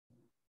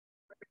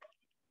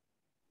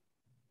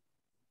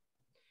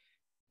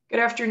Good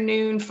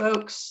afternoon,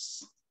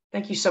 folks.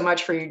 Thank you so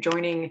much for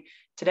joining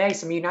today.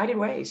 Some United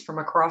Ways from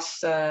across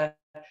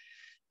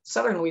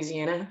Southern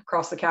Louisiana,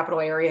 across the capital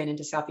area and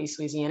into Southeast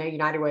Louisiana,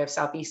 United Way of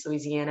Southeast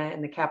Louisiana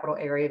and the capital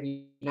area of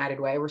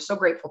United Way. We're so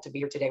grateful to be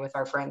here today with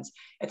our friends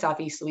at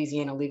Southeast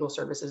Louisiana Legal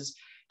Services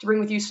to bring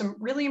with you some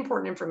really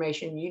important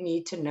information you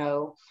need to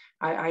know.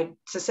 I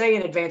to say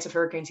in advance of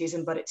hurricane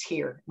season, but it's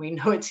here. We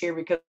know it's here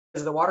because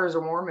the waters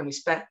are warm, and we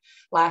spent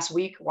last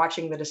week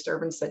watching the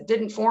disturbance that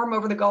didn't form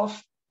over the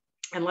Gulf.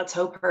 And let's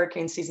hope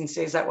hurricane season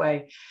stays that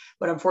way.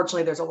 But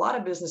unfortunately, there's a lot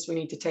of business we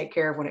need to take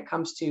care of when it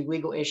comes to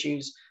legal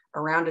issues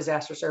around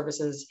disaster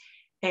services.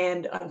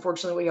 And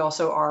unfortunately, we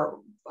also are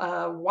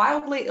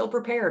wildly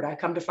ill-prepared, I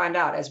come to find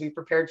out, as we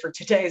prepared for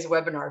today's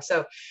webinar.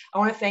 So I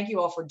want to thank you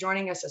all for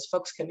joining us as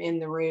folks come in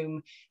the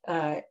room.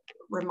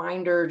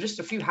 Reminder, just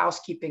a few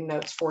housekeeping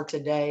notes for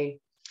today.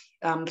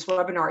 This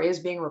webinar is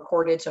being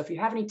recorded, so if you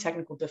have any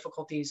technical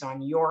difficulties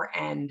on your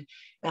end,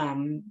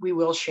 we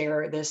will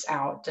share this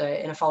out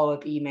in a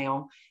follow-up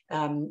email.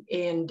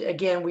 And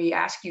again, we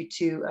ask you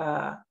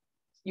to,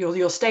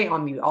 you'll stay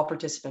on mute. All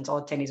participants,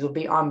 all attendees will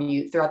be on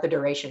mute throughout the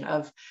duration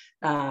of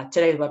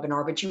today's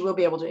webinar, but you will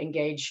be able to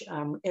engage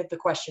with the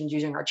questions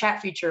using our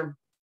chat feature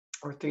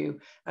or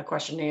through a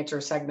question and answer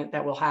segment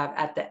that we'll have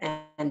at the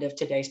end of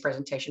today's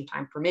presentation,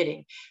 time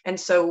permitting. And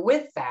so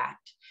with that,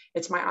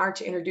 it's my honor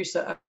to introduce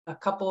a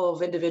couple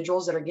of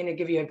individuals that are going to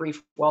give you a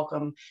brief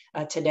welcome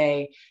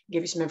today,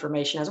 give you some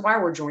information as why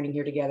we're joining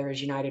here together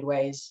as United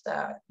Ways.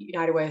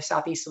 United Way of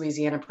Southeast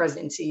Louisiana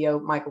President and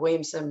CEO Michael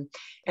Williamson,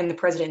 and the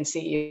President and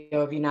CEO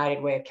of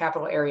United Way of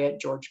Capital Area,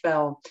 George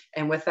Bell.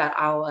 And with that,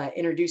 I'll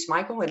introduce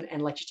Michael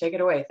and let you take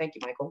it away. Thank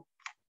you, Michael.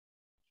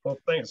 Well,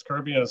 thanks,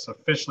 Kirby. It's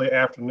officially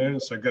afternoon,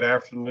 so good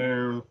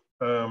afternoon.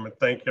 And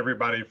thank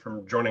everybody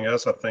for joining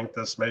us. I think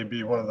this may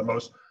be one of the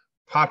most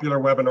popular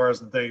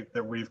webinars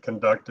that we've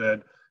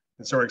conducted,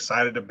 and so we're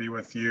excited to be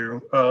with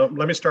you.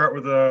 Let me start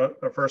with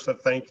first a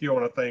thank you. I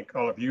want to thank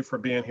all of you for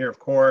being here, of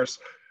course,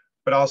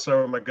 but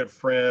also my good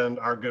friend,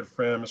 our good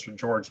friend, Mr.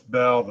 George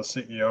Bell, the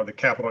CEO of the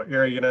Capital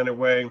Area United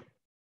Way,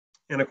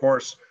 and of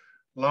course,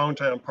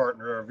 longtime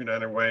partner of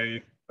United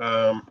Way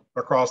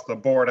across the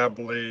board, I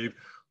believe,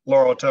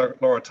 Laura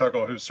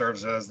Tuggle, who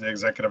serves as the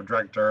Executive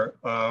Director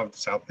of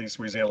Southeast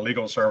Louisiana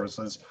Legal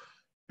Services.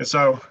 And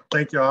so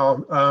thank you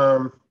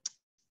all.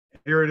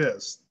 Here it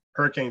is,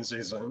 hurricane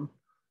season.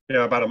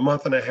 About a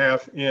month and a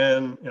half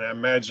in, and I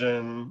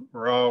imagine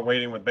we're all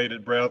waiting with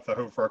bated breath, I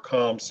hope for a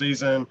calm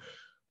season.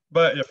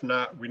 But if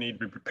not, we need to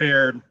be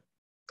prepared.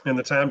 And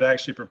the time to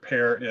actually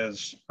prepare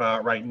is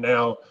right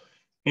now.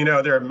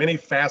 There are many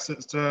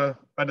facets to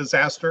a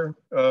disaster.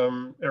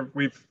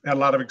 We've had a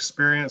lot of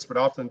experience, but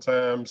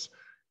oftentimes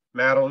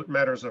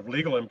matters of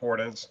legal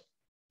importance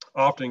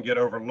often get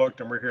overlooked,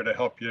 and we're here to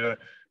help you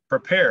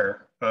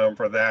prepare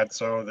for that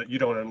so that you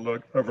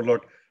don't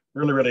overlook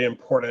really, really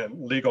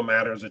important legal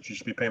matters that you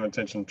should be paying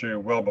attention to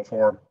well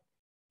before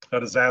a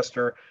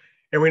disaster.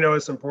 And we know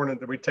it's important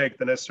that we take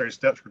the necessary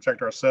steps to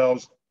protect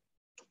ourselves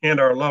and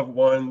our loved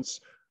ones,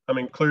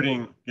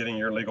 including getting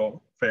your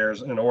legal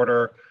affairs in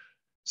order.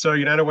 So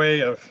United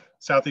Way of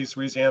Southeast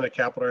Louisiana,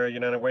 Capital Area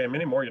United Way, and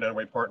many more United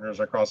Way partners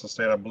across the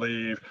state, I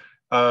believe,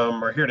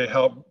 are here to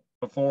help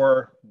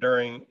before,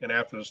 during, and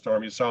after the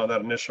storm. You saw in that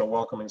initial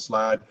welcoming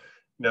slide,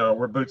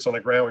 we're boots on the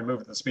ground, we move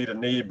at the speed of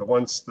need, but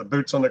once the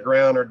boots on the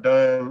ground are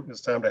done,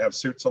 it's time to have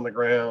suits on the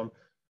ground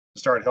to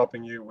start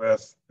helping you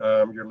with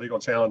your legal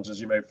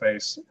challenges you may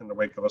face in the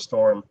wake of a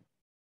storm.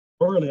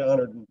 We're really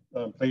honored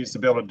and pleased to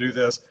be able to do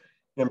this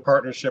in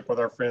partnership with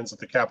our friends at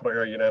the Capital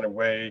Area United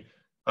Way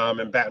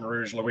in Baton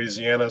Rouge,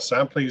 Louisiana. So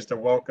I'm pleased to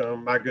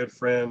welcome my good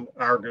friend,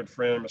 our good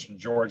friend, Mr.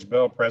 George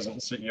Bell,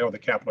 President and CEO of the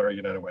Capital Area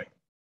United Way.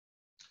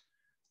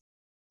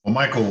 Well,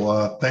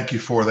 Michael, thank you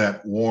for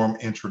that warm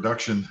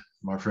introduction,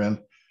 my friend.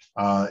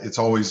 It's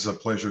always a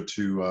pleasure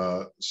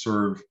to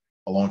serve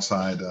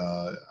alongside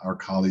our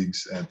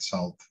colleagues at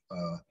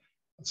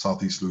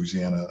Southeast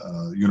Louisiana,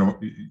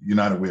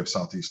 United Way of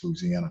Southeast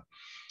Louisiana.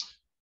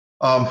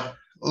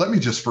 Let me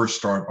just first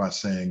start by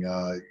saying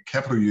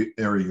Capital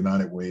Area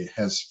United Way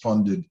has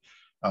funded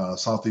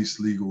Southeast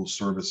Legal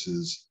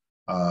Services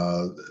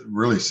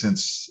really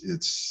since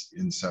its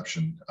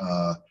inception.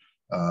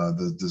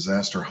 The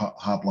disaster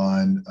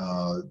hotline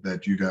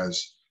that you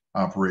guys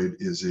operate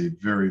is a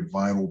very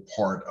vital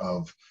part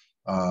of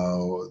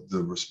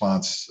the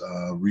response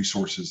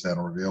resources that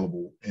are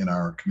available in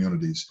our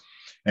communities.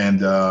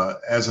 And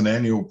as an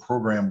annual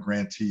program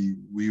grantee,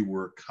 we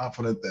were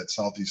confident that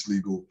Southeast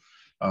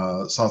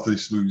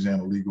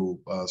Louisiana Legal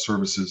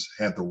Services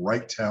had the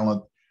right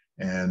talent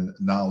and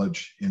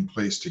knowledge in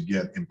place to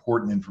get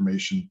important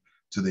information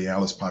to the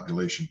ALIS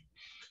population.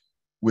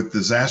 With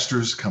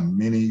disasters come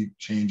many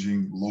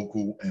changing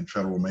local and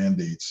federal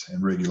mandates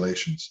and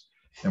regulations.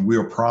 And we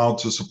are proud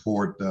to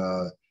support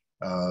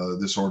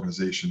this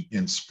organization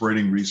in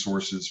spreading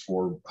resources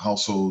for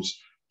households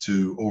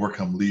to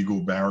overcome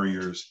legal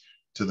barriers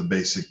to the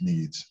basic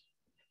needs.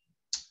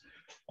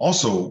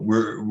 Also,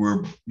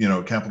 we're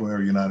Capital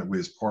Area United Way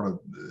is proud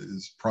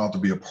to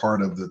be a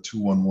part of the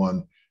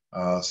 211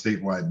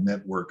 statewide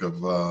network of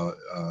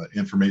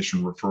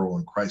information referral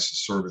and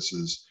crisis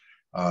services,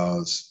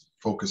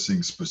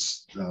 focusing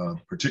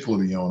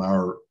particularly on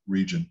our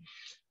region.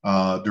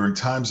 During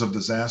times of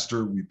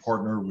disaster, we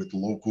partner with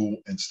local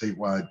and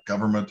statewide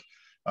government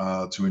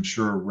to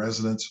ensure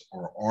residents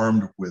are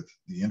armed with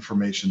the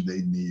information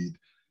they need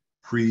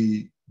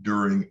pre,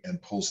 during,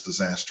 and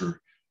post-disaster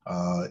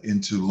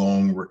into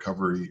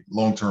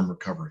long-term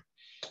recovery.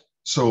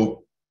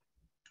 So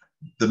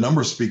the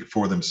numbers speak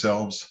for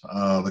themselves.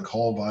 The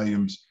call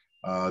volumes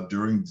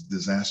during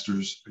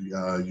disasters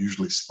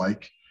usually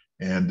spike,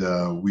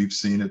 and we've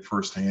seen it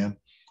firsthand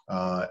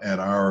in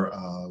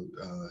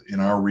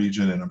our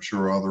region, and I'm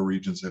sure other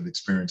regions have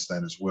experienced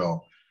that as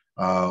well.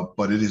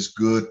 But it is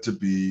good to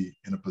be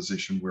in a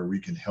position where we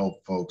can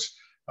help folks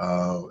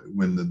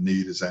when the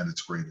need is at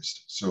its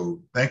greatest.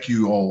 So thank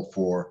you all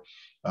for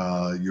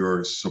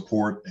your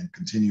support and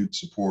continued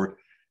support.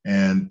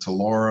 And to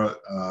Laura,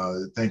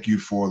 thank you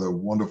for the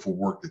wonderful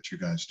work that you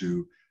guys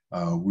do.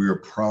 We are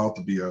proud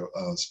to be a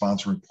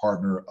sponsoring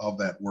partner of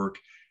that work,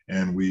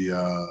 and we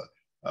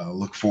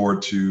look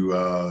forward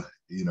to,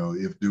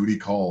 if duty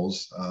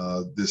calls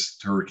this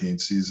hurricane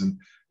season,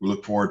 we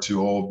look forward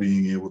to all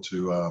being able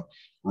to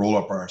roll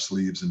up our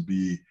sleeves and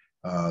be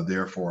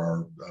there for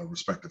our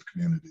respective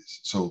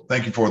communities. So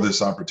thank you for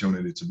this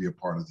opportunity to be a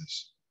part of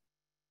this.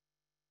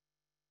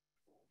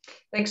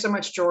 Thanks so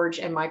much, George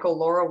and Michael.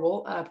 Laura,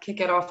 we'll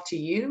kick it off to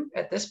you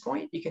at this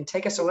point. You can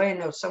take us away. I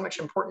know so much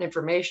important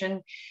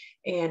information.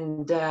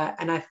 And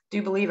I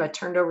do believe I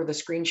turned over the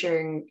screen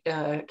sharing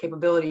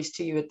capabilities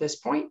to you at this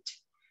point.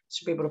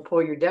 So be able to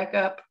pull your deck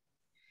up.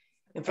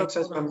 And folks,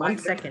 as a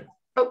reminder, 1 second.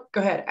 Oh, go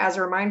ahead. As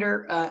a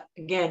reminder,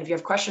 again, if you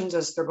have questions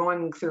as they're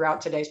going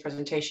throughout today's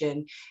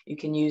presentation, you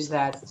can use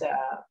that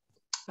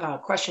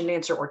question and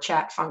answer or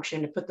chat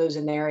function to put those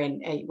in there,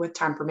 and with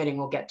time permitting,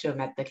 we'll get to them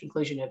at the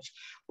conclusion of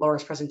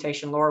Laura's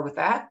presentation. Laura, with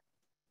that,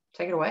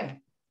 take it away.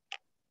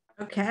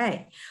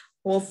 Okay.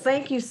 Well,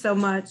 thank you so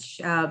much,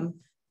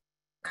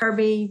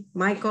 Kirby,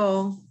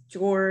 Michael,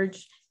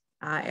 George,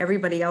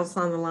 everybody else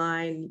on the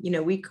line.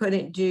 We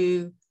couldn't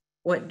do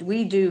what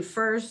we do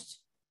first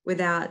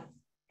without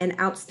an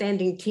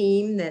outstanding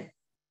team that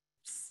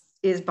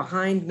is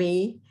behind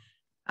me,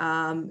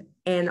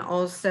 and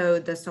also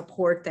the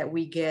support that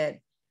we get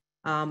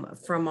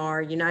from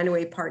our United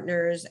Way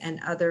partners and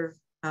other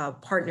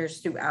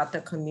partners throughout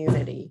the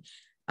community.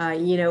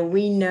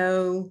 We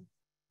know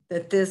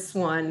that this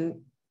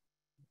one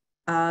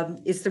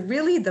is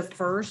really the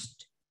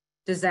first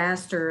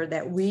disaster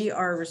that we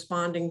are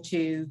responding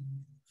to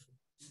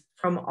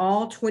from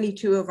all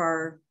 22 of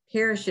our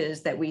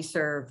parishes that we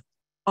serve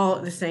all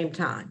at the same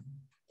time.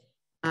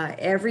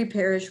 Every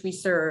parish we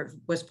serve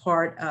was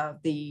part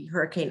of the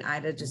Hurricane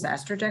Ida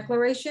disaster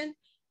declaration.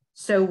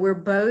 So we're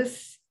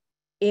both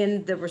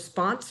in the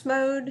response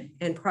mode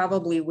and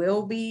probably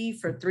will be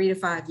for 3 to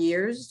 5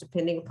 years,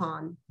 depending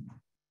upon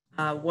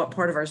what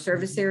part of our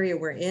service area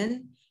we're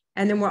in.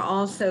 And then we're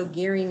also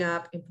gearing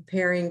up and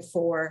preparing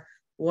for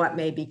what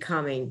may be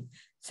coming.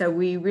 So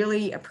we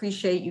really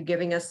appreciate you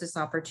giving us this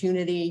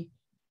opportunity.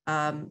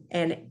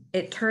 And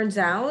it turns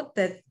out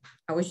that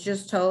I was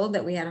just told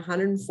that we had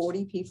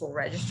 140 people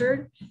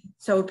registered.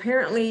 So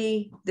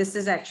apparently this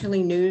is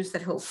actually news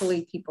that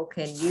hopefully people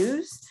can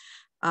use.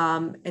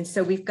 And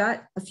so we've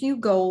got a few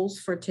goals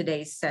for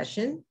today's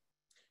session.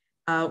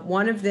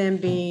 One of them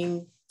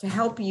being to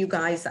help you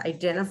guys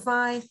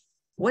identify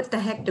what the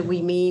heck do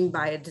we mean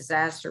by a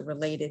disaster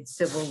related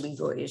civil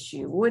legal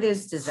issue? What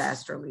is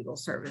disaster legal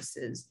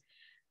services?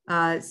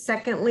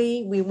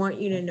 Secondly, we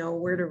want you to know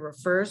where to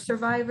refer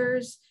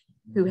survivors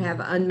who have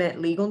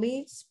unmet legal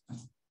needs.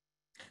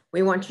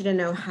 We want you to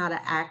know how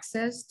to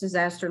access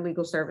disaster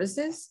legal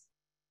services.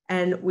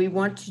 And we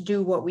want to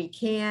do what we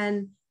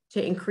can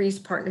to increase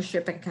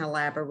partnership and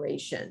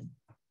collaboration.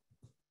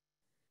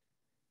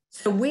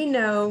 So we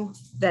know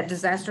that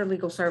disaster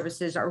legal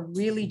services are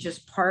really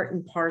just part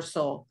and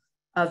parcel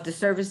of the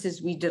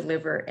services we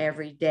deliver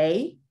every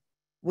day.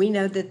 We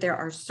know that there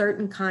are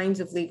certain kinds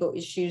of legal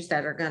issues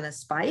that are going to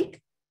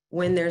spike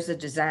when there's a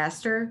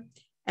disaster.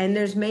 And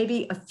there's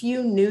maybe a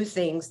few new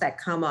things that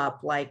come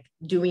up, like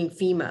doing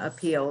FEMA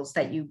appeals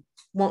that you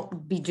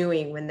won't be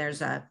doing when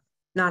there's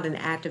not an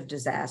active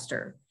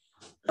disaster.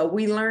 But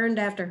we learned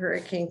after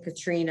Hurricane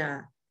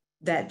Katrina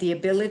that the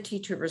ability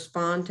to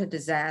respond to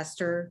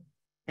disaster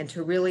and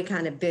to really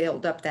kind of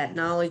build up that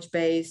knowledge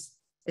base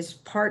is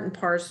part and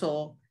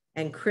parcel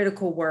and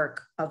critical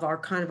work of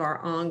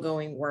our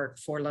ongoing work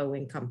for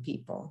low-income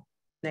people.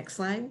 Next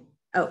slide.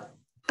 Oh,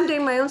 I'm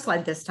doing my own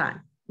slide this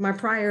time. My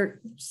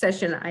prior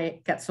session, I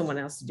got someone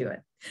else to do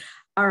it.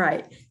 All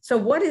right, so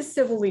what is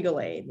civil legal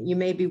aid? You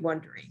may be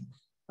wondering.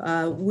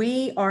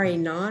 We are a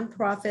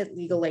nonprofit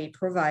legal aid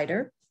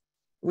provider.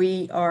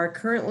 We are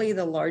currently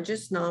the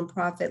largest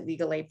nonprofit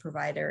legal aid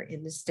provider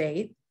in the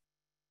state.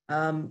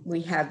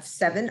 We have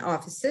 7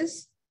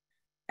 offices,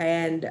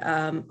 and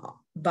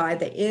by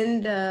the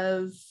end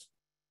of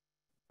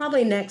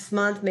probably next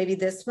month, maybe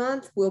this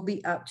month, we'll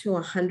be up to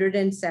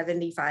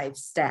 175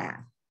 staff.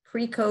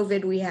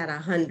 Pre-COVID, we had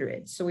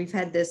 100. So we've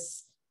had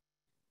this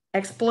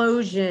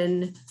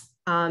explosion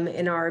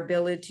in our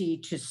ability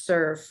to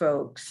serve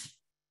folks,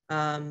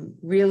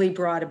 really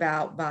brought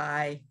about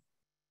by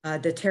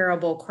the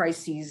terrible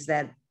crises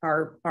that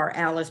our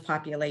ALIS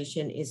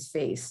population is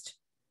faced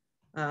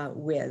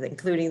with,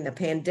 including the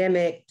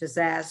pandemic,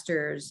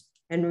 disasters,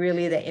 and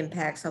really the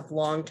impacts of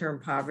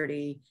long-term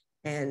poverty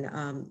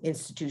and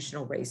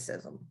institutional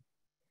racism.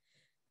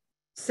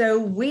 So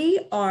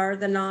we are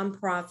the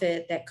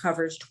nonprofit that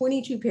covers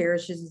 22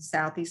 parishes in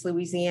Southeast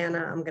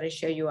Louisiana. I'm going to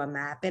show you a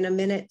map in a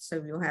minute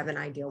so you'll have an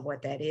idea of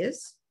what that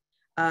is.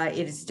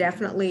 It is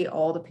definitely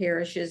all the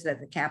parishes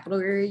that the Capital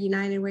Area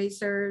United Way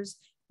serves,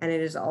 and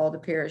it is all the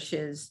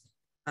parishes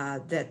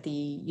that the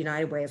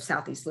United Way of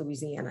Southeast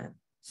Louisiana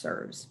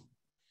serves.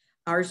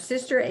 Our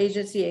sister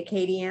agency,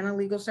 Acadiana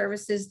Legal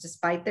Services,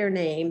 despite their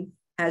name,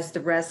 has the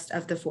rest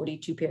of the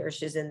 42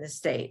 parishes in the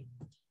state.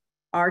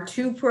 Our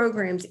two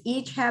programs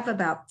each have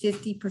about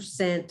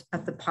 50%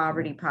 of the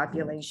poverty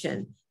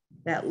population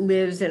that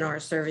lives in our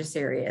service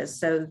areas.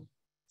 So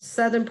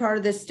southern part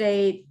of the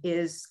state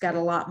is got a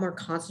lot more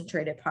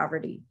concentrated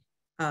poverty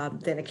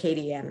than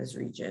Acadiana's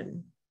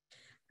region.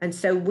 And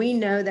so we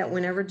know that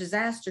whenever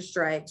disaster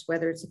strikes,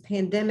 whether it's a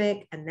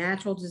pandemic, a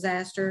natural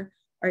disaster,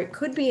 or it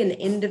could be an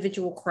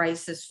individual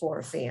crisis for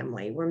a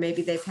family where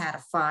maybe they've had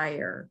a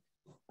fire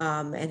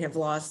and have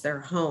lost their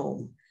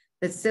home,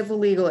 that civil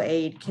legal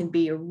aid can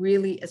be a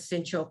really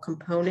essential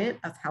component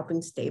of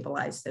helping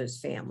stabilize those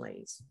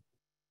families.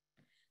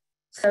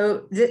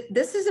 So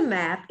this is a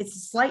map. It's a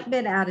slight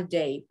bit out of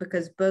date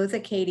because both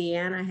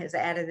Acadiana has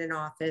added an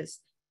office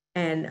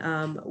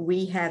and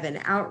we have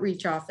an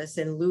outreach office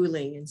in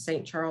Luling in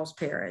St. Charles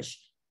Parish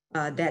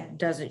that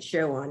doesn't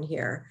show on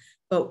here.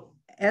 But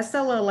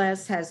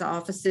SLLS has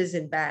offices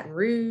in Baton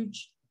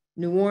Rouge,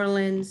 New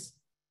Orleans,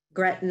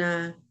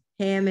 Gretna,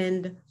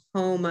 Hammond,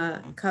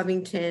 Houma,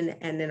 Covington,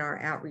 and then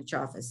our outreach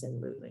office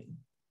in Luling.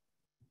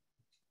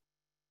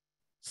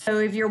 So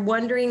if you're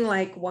wondering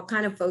like what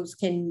kind of folks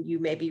can you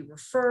maybe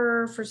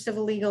refer for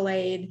civil legal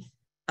aid,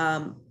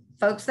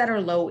 folks that are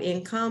low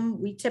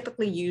income, we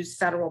typically use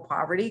federal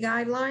poverty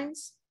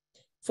guidelines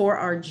for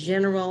our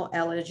general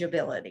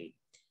eligibility.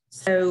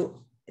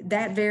 So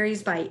that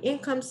varies by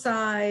income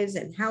size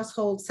and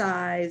household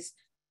size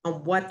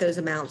on what those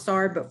amounts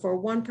are, but for a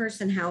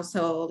one-person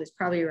household, it's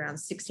probably around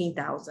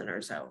 16,000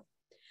 or so.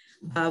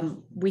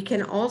 We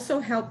can also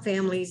help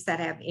families that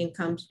have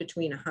incomes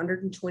between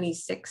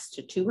 126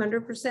 to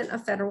 200%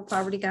 of federal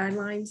poverty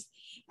guidelines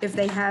if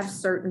they have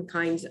certain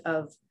kinds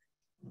of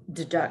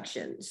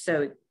deductions.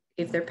 So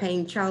if they're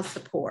paying child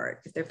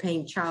support, if they're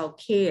paying child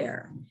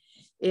care,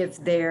 if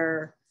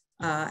they're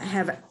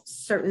have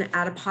certain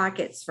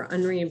out-of-pockets for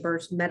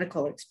unreimbursed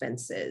medical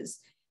expenses,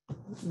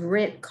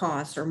 rent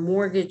costs or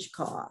mortgage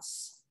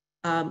costs,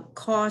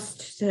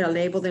 costs to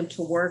enable them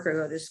to work or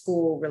go to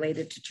school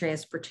related to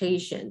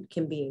transportation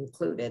can be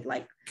included,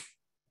 like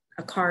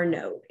a car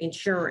note,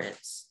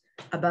 insurance,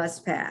 a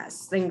bus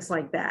pass, things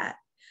like that.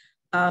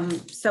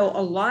 So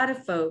a lot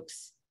of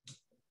folks,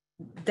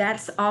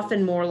 that's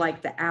often more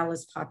like the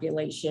ALIS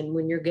population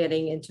when you're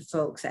getting into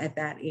folks at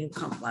that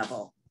income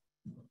level.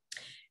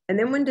 And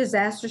then when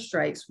disaster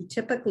strikes, we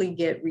typically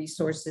get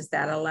resources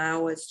that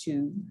allow us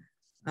to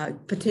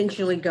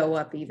potentially go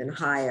up even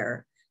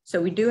higher.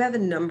 So we do have a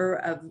number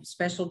of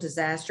special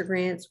disaster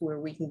grants where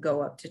we can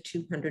go up to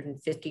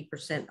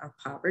 250% of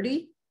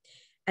poverty.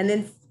 And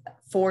then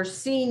for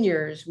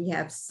seniors, we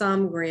have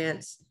some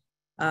grants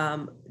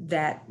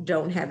that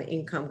don't have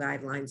income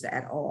guidelines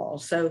at all.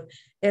 So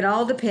it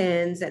all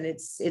depends, and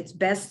it's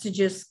best to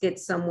just get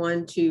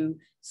someone to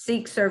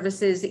seek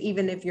services,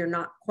 even if you're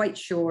not quite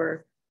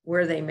sure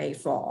where they may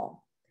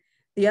fall.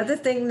 The other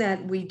thing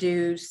that we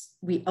do,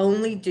 we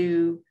only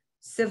do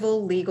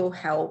civil legal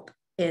help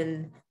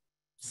in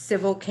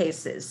civil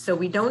cases. So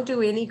we don't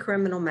do any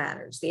criminal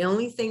matters. The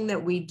only thing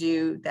that we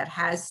do that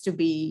has to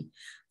be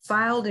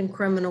filed in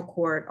criminal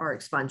court are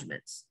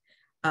expungements.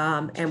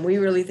 And we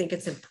really think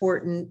it's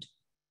important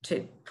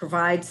to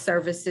provide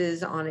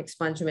services on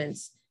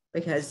expungements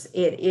because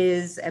it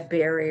is a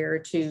barrier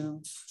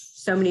to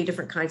so many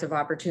different kinds of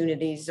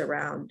opportunities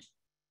around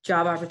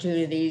job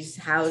opportunities,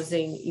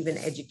 housing, even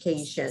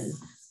education.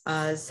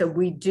 So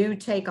we do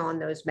take on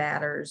those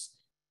matters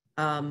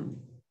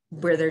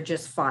where they're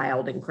just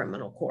filed in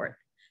criminal court.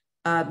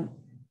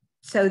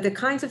 So the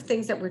kinds of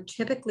things that we're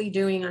typically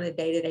doing on a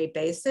day-to-day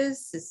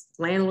basis is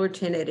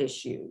landlord-tenant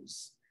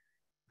issues,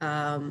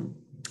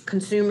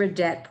 consumer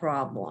debt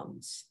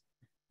problems,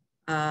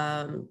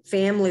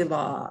 family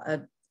law,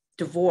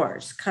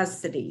 divorce,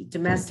 custody,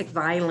 domestic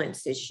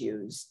violence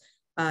issues,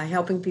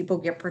 helping people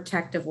get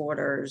protective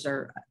orders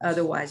or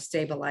otherwise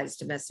stabilize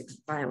domestic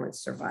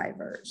violence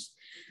survivors,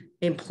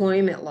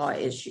 employment law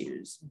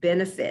issues,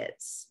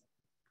 benefits,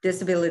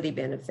 disability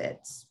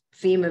benefits,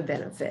 FEMA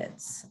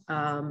benefits,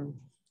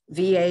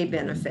 VA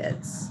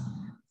benefits,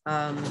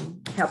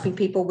 helping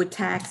people with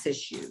tax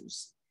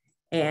issues.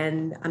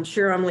 And I'm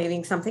sure I'm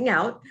leaving something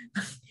out.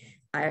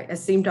 I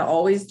seem to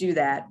always do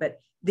that,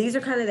 but these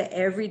are kind of the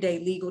everyday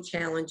legal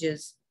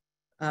challenges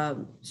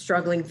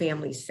struggling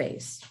families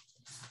face.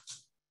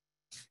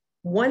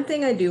 One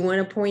thing I do want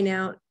to point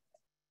out,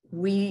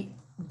 we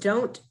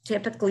don't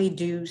typically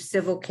do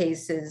civil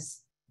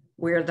cases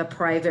where the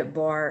private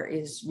bar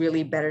is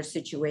really better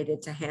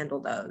situated to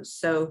handle those.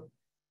 So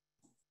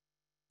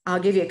I'll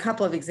give you a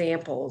couple of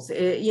examples.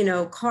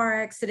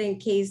 Car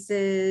accident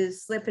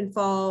cases, slip and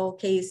fall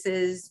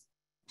cases,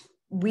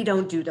 we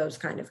don't do those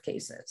kind of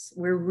cases.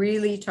 We're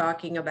really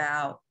talking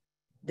about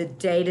the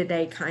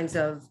day-to-day kinds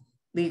of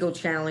legal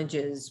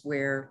challenges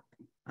where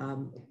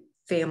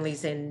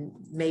families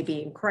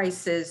maybe in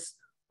crisis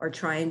are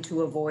trying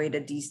to avoid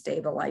a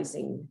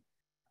destabilizing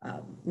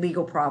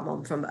legal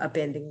problem from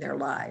upending their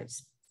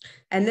lives.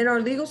 And then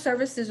our legal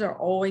services are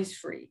always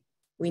free.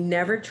 We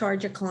never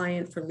charge a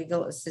client for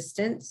legal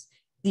assistance.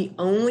 The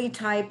only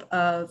type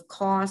of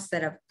cost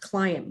that a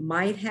client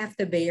might have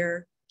to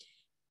bear,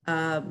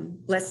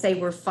 let's say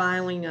we're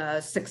filing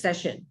a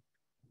succession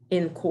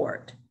in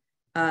court.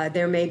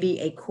 There may be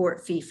a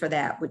court fee for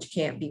that, which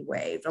can't be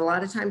waived. A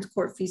lot of times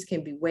court fees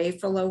can be waived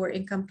for lower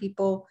income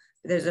people,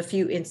 but there's a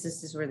few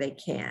instances where they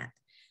can't.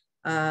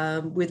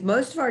 With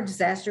most of our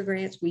disaster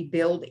grants, we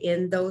build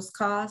in those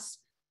costs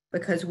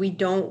because we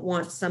don't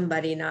want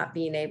somebody not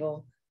being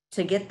able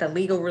to get the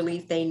legal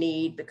relief they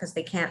need because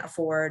they can't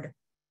afford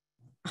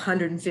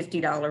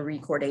 $150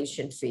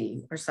 recordation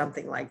fee or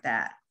something like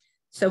that.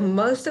 So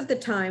most of the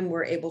time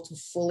we're able to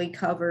fully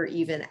cover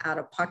even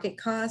out-of-pocket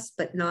costs,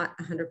 but not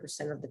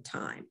 100% of the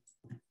time.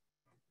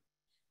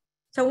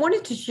 So I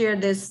wanted to share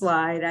this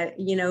slide.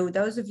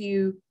 Those of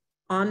you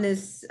on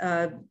this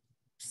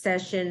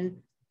session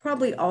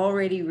probably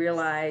already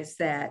realize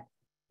that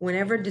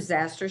whenever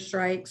disaster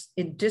strikes,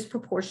 it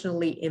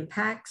disproportionately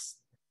impacts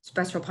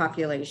special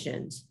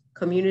populations,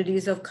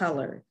 communities of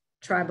color,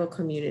 tribal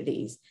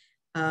communities,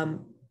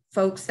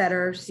 folks that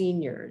are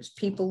seniors,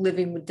 people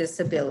living with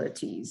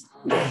disabilities.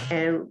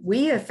 And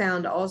we have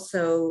found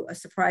also,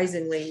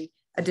 surprisingly,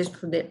 a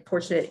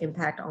disproportionate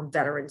impact on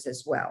veterans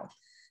as well.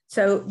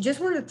 So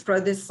just wanted to throw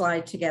this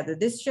slide together.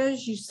 This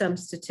shows you some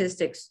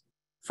statistics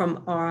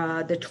from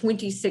the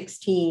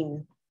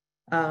 2016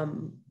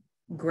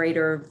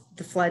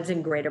 the floods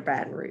in Greater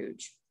Baton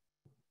Rouge.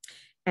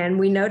 And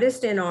we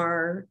noticed in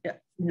our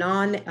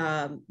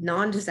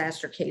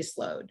non-disaster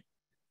caseload,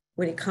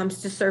 when it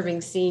comes to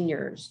serving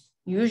seniors,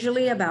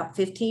 usually about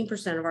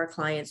 15% of our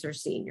clients are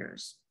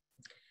seniors.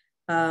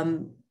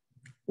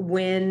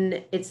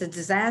 When it's a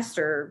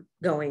disaster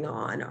going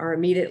on or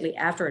immediately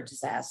after a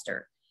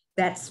disaster,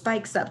 that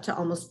spikes up to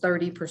almost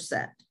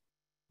 30%.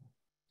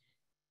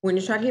 When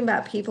you're talking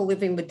about people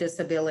living with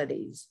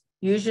disabilities,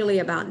 usually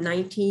about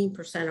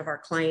 19% of our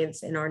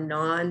clients in our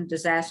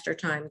non-disaster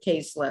time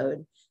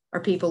caseload are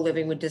people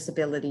living with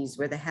disabilities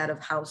where the head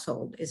of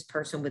household is a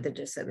person with a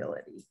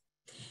disability.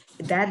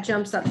 That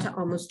jumps up to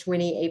almost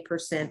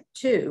 28%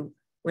 too,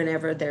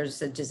 whenever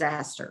there's a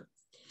disaster.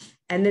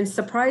 And then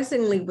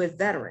surprisingly with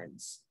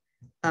veterans,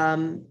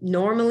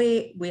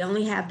 normally we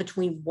only have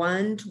between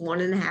 1 to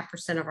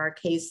 1.5% of our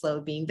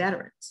caseload being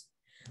veterans.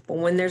 But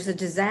when there's a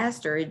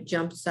disaster, it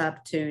jumps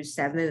up to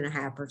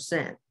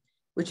 7.5%,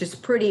 which is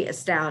pretty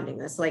astounding.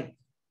 That's like,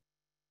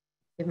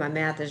 if my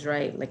math is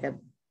right, like a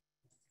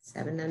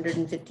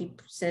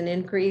 750%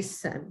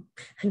 increase. I'm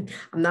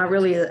not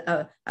really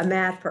a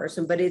math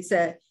person, but it's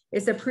a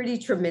pretty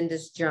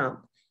tremendous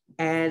jump.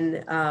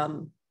 And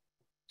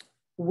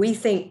we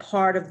think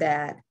part of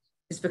that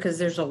is because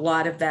there's a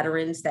lot of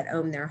veterans that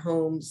own their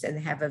homes and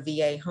have a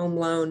VA home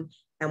loan.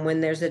 And when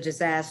there's a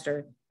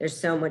disaster, there's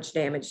so much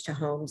damage to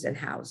homes and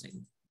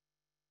housing.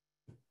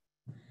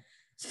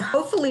 So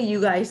hopefully you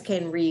guys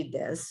can read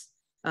this.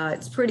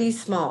 It's pretty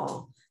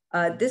small.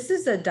 This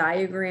is a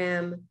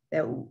diagram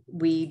that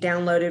we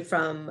downloaded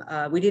from,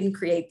 we didn't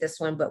create this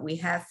one, but we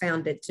have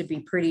found it to be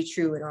pretty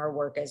true in our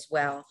work as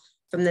well,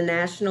 from the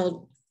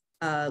National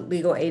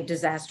Legal Aid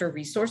Disaster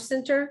Resource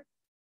Center.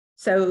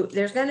 So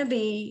there's going to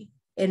be,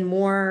 in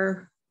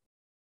more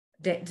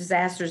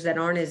disasters that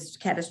aren't as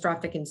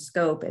catastrophic in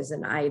scope as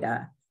an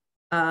Ida,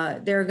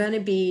 there are going to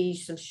be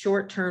some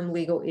short-term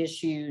legal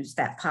issues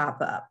that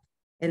pop up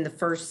in the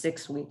first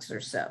 6 weeks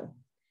or so.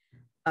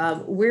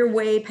 We're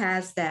way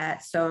past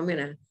that, so I'm going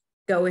to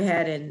go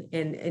ahead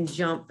and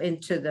jump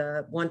into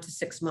the 1 to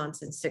 6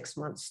 months and 6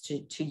 months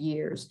to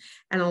years.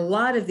 And a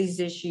lot of these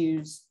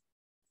issues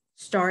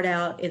start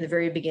out in the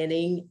very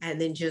beginning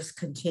and then just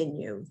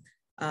continue.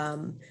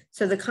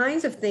 So the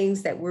kinds of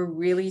things that we're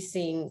really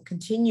seeing,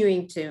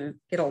 continuing to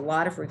get a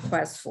lot of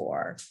requests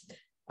for,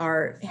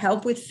 are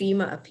help with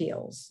FEMA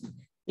appeals.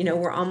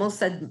 We're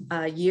almost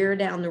a year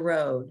down the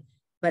road,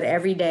 but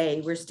every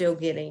day we're still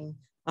getting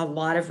a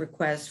lot of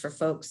requests for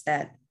folks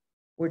that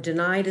were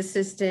denied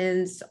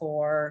assistance,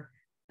 or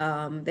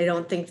they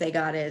don't think they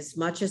got as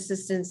much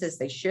assistance as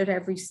they should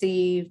have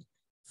received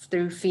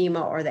through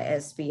FEMA or the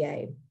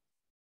SBA.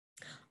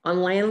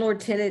 On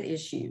landlord-tenant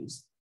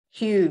issues,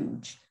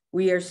 huge.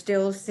 We are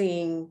still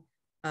seeing,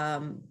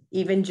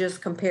 even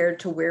just compared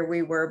to where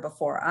we were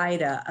before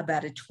Ida,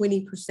 about a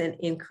 20%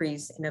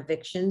 increase in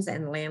evictions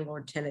and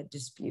landlord-tenant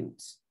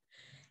disputes.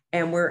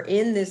 And we're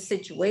in this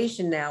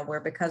situation now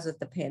where, because of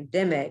the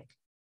pandemic,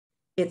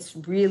 it's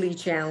really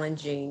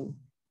challenging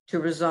to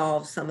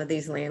resolve some of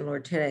these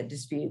landlord-tenant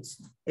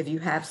disputes. If you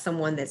have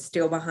someone that's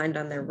still behind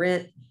on their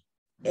rent,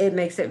 it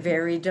makes it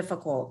very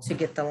difficult to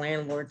get the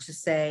landlord to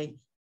say,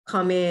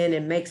 come in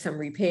and make some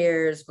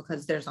repairs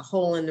because there's a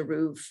hole in the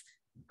roof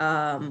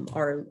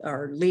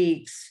or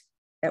leaks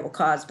that were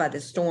caused by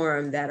the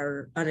storm that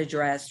are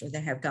unaddressed or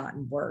that have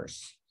gotten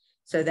worse.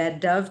 So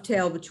that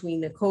dovetail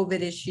between the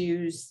COVID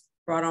issues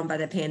brought on by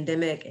the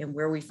pandemic and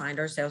where we find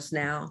ourselves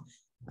now,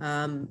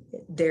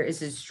 there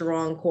is a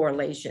strong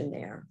correlation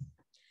there.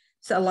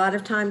 So a lot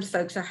of times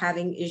folks are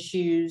having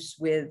issues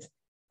with,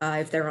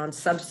 if they're on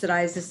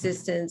subsidized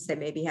assistance, they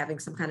may be having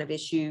some kind of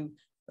issue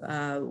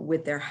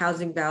with their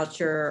housing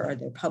voucher or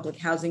their public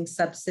housing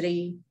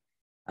subsidy.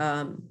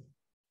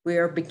 We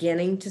are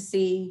beginning to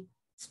see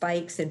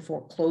spikes in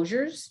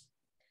foreclosures.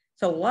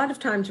 So a lot of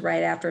times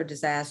right after a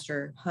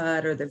disaster,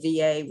 HUD or the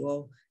VA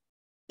will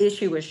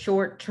issue a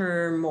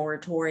short-term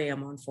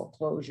moratorium on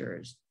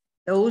foreclosures.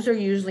 Those are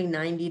usually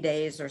 90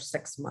 days or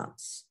 6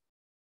 months.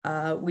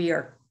 We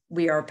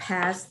are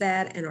past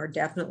that and are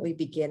definitely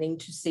beginning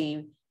to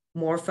see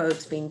more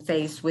folks being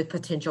faced with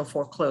potential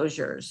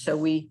foreclosures. So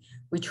we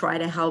try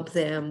to help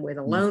them with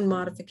a loan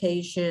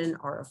modification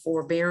or a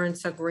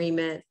forbearance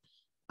agreement,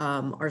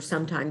 or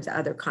sometimes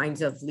other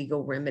kinds of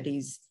legal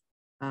remedies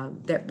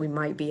that we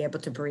might be able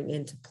to bring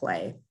into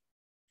play.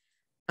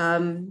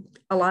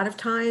 A lot of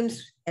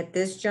times at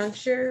this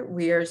juncture,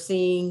 we are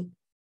seeing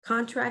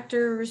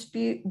contractor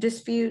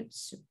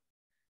disputes,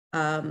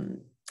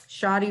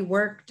 shoddy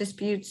work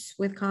disputes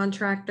with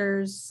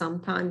contractors,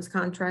 sometimes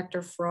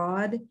contractor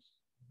fraud,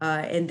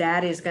 and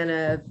that is going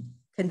to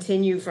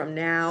continue from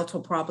now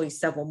till probably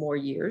several more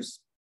years.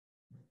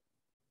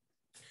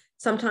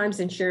 Sometimes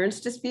insurance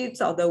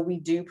disputes, although we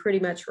do pretty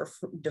much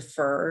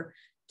defer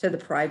to the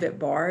private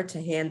bar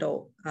to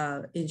handle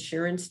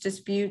insurance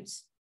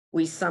disputes,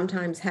 we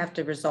sometimes have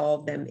to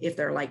resolve them if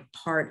they're like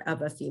part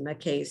of a FEMA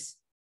case,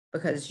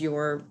 because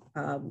your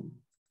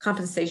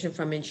compensation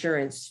from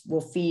insurance will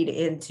feed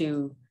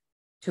into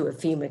a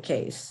FEMA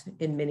case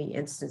in many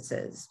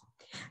instances.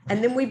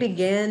 And then we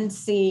begin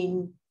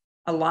seeing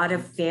a lot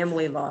of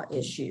family law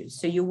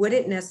issues. So you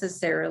wouldn't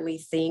necessarily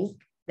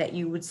think that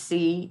you would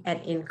see an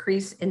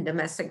increase in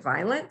domestic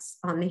violence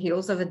on the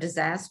heels of a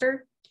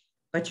disaster,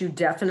 but you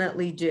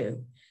definitely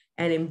do.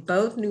 And in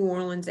both New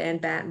Orleans and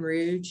Baton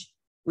Rouge,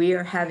 we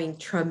are having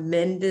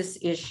tremendous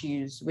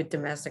issues with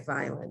domestic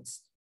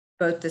violence,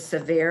 both the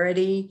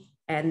severity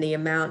and the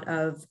amount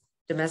of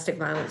domestic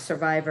violence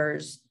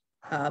survivors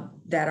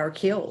that are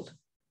killed.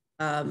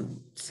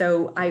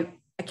 So I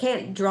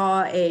can't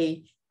draw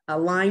a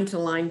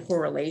line-to-line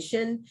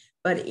correlation,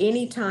 but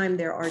anytime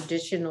there are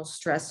additional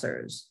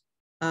stressors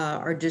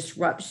or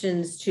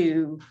disruptions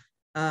to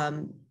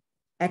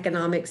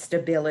economic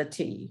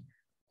stability,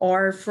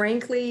 or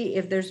frankly,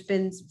 if there's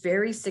been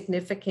very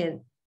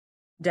significant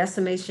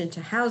decimation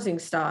to housing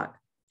stock,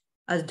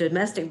 a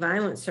domestic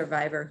violence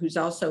survivor who's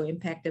also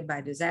impacted by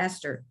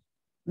disaster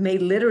may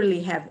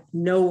literally have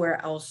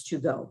nowhere else to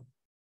go.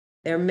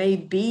 There may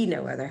be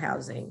no other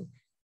housing.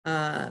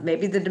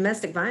 Maybe the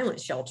domestic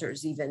violence shelter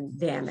is even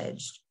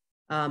damaged,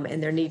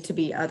 and there need to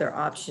be other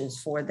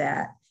options for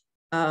that.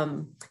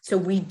 So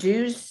we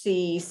do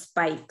see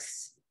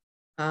spikes,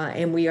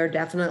 and we are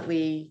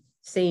definitely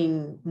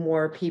seeing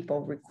more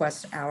people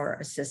request our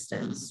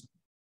assistance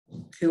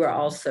who are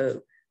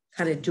also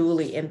kind of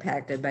dually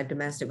impacted by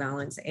domestic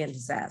violence and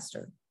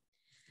disaster.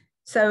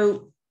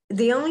 So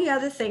the only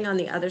other thing on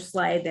the other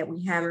slide that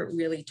we haven't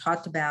really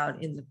talked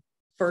about in the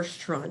first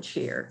tranche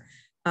here,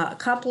 a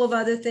couple of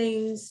other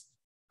things,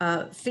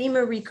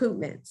 FEMA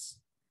recoupments.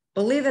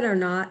 Believe it or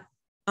not,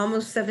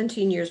 almost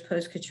 17 years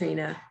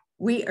post-Katrina,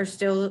 we are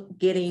still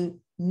getting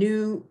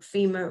new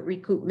FEMA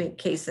recoupment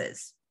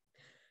cases.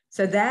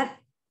 So that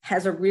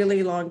has a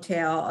really long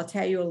tail. I'll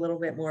tell you a little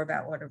bit more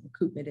about what a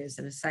recoupment is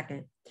in a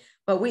second.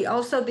 But we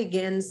also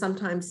begin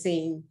sometimes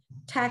seeing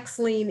tax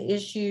lien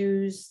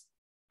issues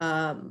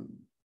and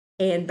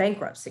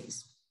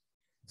bankruptcies.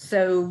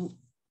 So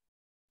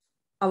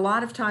a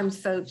lot of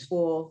times folks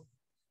will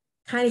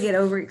kind of get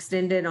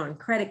overextended on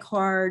credit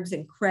cards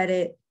and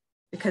credit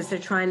because they're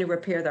trying to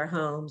repair their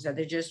homes or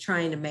they're just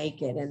trying to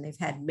make it, and they've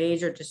had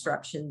major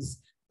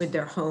disruptions with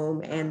their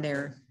home and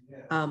their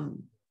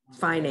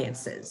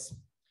finances.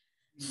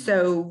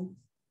 So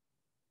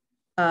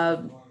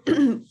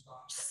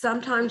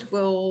sometimes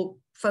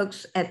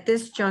folks at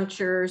this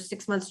juncture,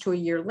 6 months to a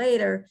year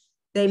later,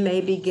 they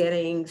may be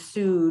getting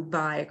sued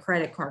by a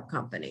credit card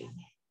company.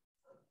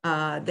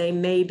 They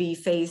may be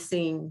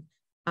facing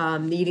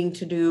needing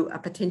to do a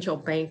potential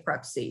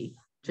bankruptcy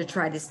to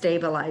try to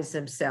stabilize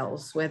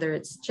themselves, whether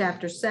it's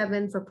Chapter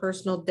 7 for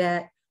personal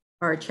debt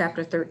or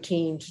Chapter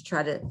 13 to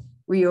try to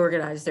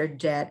reorganize their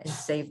debt and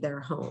save their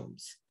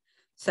homes.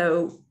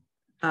 So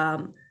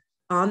on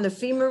the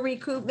FEMA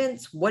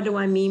recoupments, what do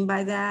I mean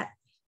by that?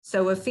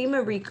 So a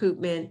FEMA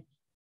recoupment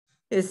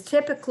is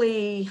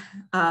typically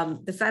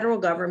the federal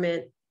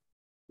government,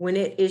 when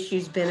it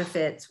issues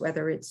benefits,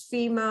 whether it's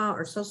FEMA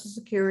or Social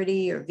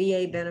Security or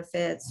VA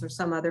benefits or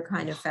some other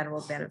kind of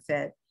federal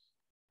benefit,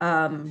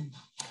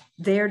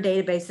 their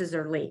databases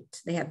are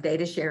linked. They have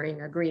data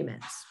sharing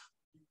agreements.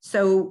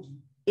 So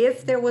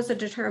if there was a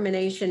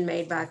determination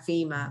made by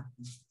FEMA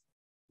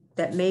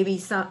that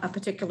maybe a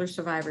particular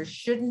survivor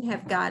shouldn't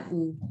have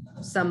gotten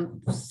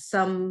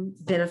some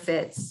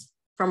benefits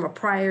from a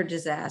prior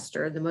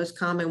disaster, the most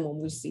common one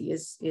we see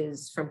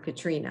is from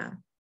Katrina.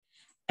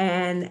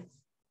 And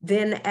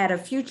then at a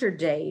future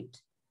date,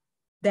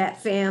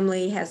 that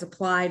family has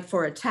applied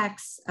for a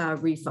tax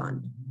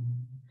refund,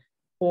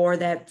 or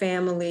that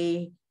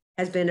family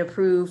has been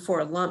approved for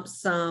a lump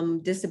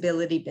sum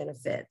disability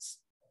benefits.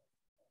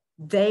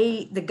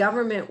 The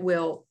government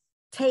will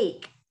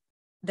take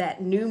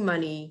that new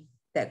money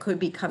that could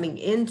be coming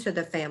into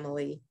the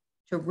family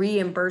to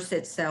reimburse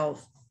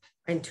itself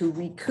and to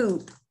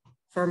recoup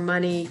for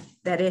money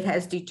that it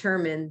has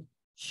determined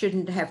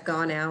shouldn't have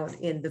gone out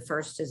in the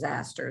first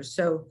disaster.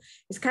 So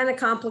it's kind of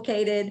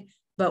complicated,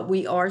 but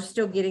we are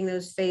still getting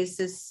those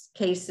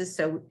cases.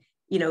 So,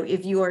 you know,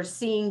 if you are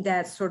seeing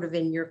that sort of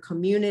in your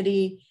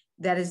community,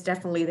 that is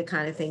definitely the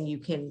kind of thing you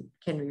can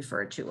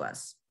refer to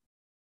us.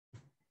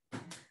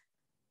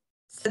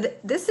 So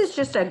this is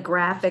just a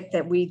graphic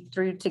that we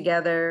threw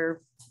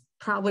together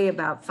probably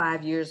about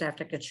 5 years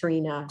after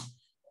Katrina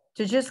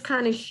to just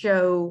kind of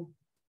show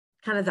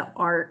kind of the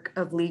arc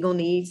of legal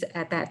needs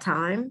at that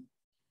time.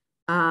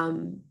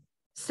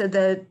 So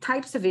the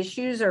types of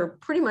issues are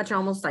pretty much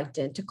almost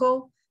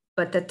identical,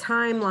 but the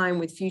timeline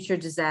with future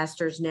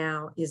disasters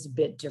now is a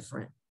bit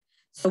different.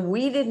 So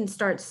we didn't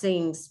start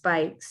seeing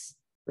spikes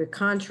with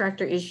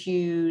contractor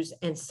issues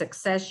and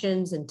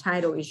successions and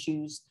title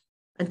issues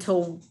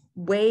until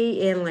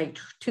way in like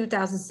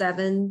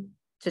 2007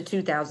 to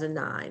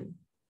 2009.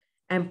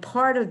 And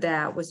part of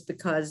that was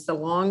because the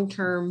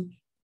long-term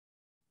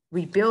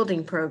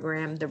rebuilding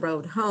program, the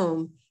Road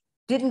Home,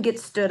 didn't get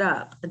stood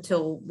up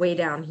until way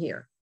down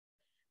here.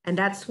 And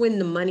that's when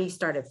the money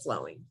started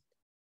flowing.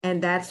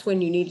 And that's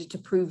when you needed to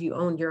prove you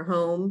owned your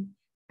home.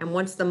 And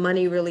once the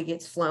money really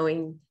gets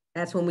flowing,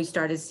 that's when we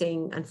started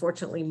seeing,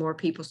 unfortunately, more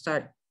people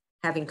start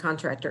having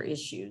contractor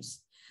issues.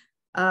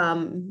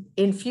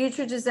 In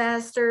future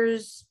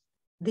disasters,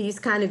 these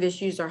kind of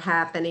issues are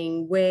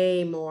happening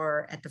way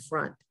more at the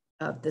front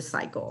of the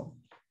cycle.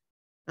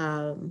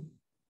 So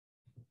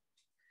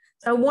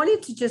I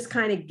wanted to just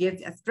kind of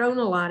I've thrown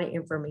a lot of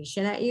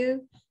information at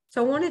you.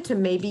 So I wanted to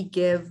maybe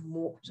give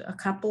a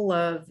couple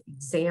of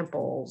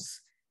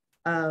examples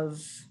of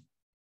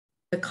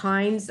the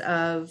kinds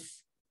of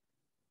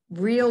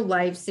real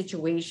life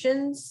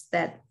situations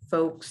that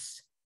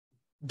folks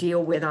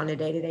deal with on a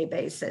day-to-day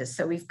basis.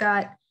 So we've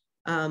got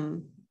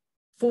 4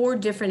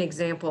 different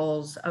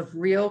examples of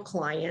real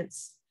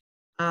clients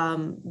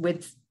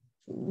with,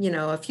 you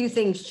know, a few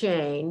things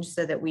change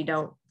so that we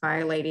don't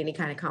violate any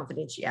kind of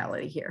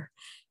confidentiality here.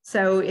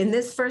 So in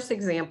this first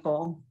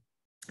example,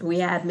 we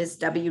had Miss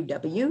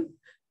WW.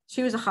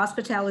 She was a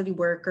hospitality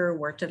worker,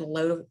 worked at a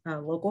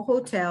local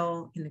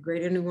hotel in the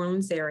greater New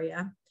Orleans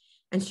area,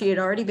 and she had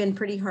already been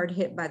pretty hard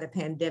hit by the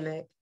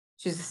pandemic.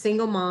 She's a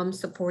single mom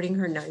supporting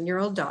her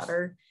 9-year-old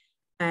daughter.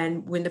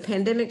 And when the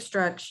pandemic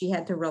struck, she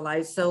had to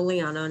rely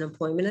solely on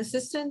unemployment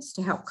assistance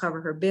to help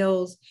cover her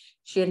bills.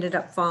 She ended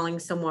up falling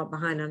somewhat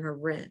behind on her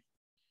rent.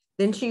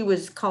 Then she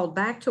was called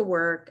back to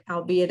work,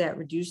 albeit at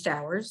reduced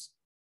hours,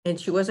 and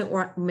she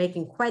wasn't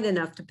making quite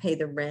enough to pay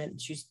the rent.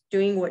 She was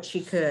doing what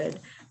she could,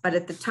 but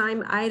at the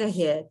time Ida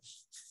hit,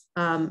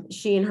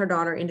 she and her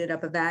daughter ended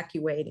up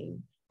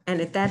evacuating.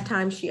 And at that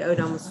time, she owed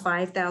almost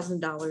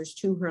 $5,000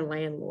 to her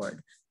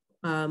landlord,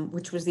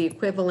 which was the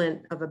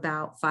equivalent of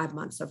about 5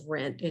 months of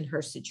rent in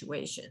her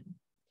situation.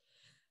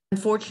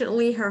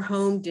 Unfortunately, her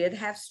home did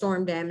have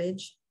storm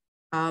damage.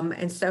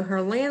 And so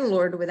her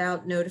landlord,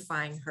 without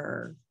notifying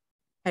her,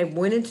 had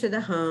went into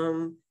the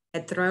home,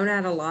 had thrown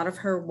out a lot of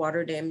her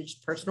water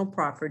damaged personal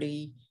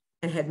property,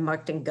 and had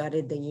mucked and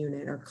gutted the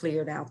unit or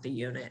cleared out the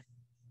unit.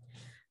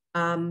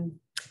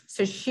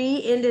 So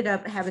she ended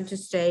up having to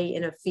stay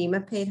in a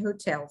FEMA paid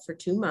hotel for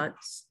 2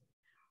 months.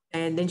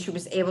 And then she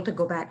was able to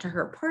go back to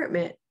her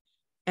apartment.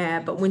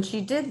 But when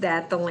she did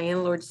that, the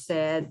landlord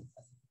said,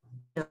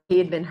 you know, he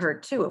had been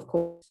hurt too, of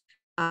course,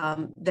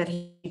 that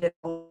he did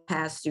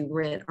pass due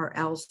rent or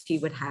else he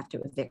would have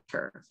to evict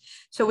her.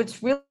 So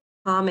it's really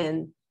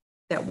common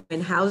that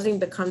when housing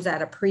becomes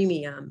at a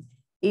premium,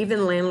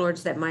 even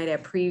landlords that might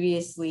have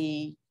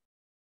previously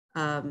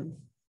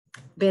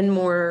been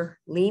more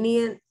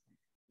lenient,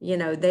 you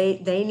know,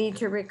 they need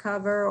to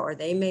recover, or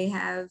they may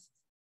have,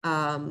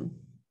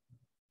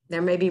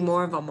 there may be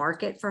more of a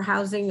market for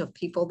housing of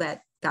people that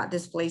got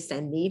displaced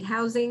and need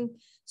housing.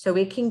 So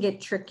it can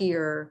get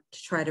trickier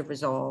to try to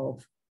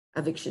resolve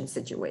eviction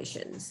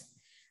situations.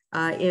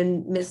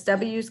 In Ms.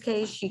 W's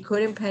case, she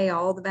couldn't pay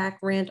all the back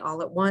rent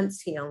all at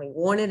once. He only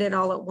wanted it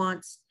all at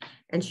once,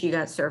 and she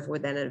got served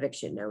with an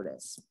eviction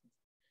notice.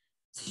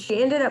 So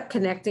she ended up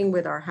connecting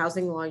with our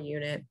housing law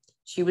unit.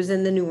 She was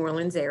in the New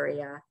Orleans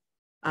area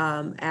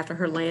after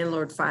her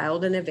landlord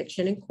filed an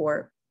eviction in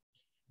court.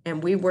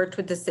 And we worked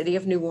with the city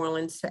of New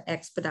Orleans to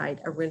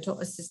expedite a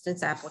rental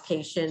assistance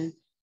application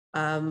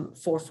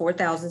for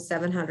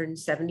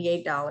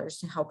 $4,778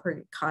 to help her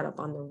get caught up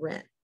on the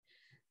rent.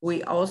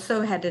 We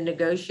also had to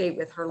negotiate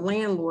with her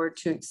landlord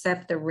to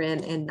accept the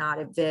rent and not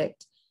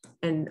evict,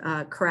 and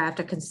craft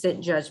a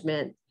consent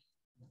judgment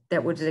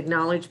that was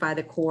acknowledged by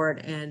the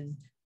court, and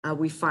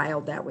we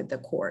filed that with the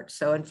court.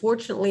 So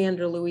unfortunately,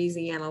 under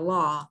Louisiana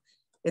law,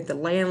 if the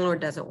landlord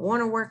doesn't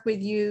want to work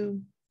with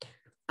you,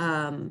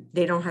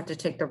 they don't have to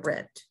take the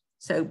rent.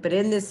 So, but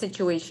in this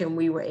situation,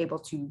 we were able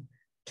to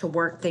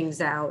work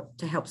things out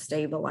to help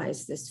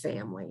stabilize this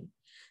family.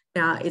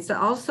 Now, it's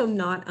also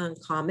not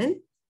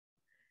uncommon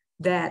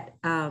that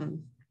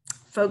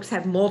folks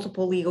have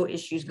multiple legal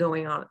issues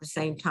going on at the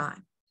same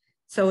time.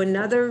 So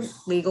another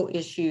legal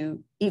issue,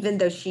 even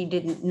though she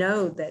didn't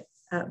know that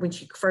when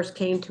she first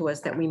came to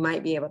us that we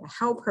might be able to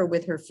help her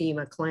with her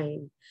FEMA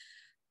claim,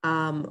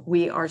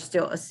 we are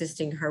still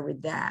assisting her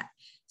with that.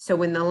 So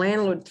when the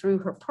landlord threw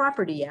her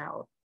property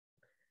out,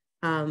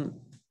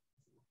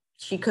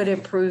 she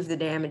couldn't prove the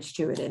damage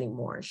to it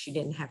anymore. She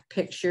didn't have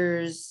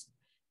pictures.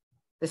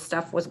 The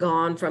stuff was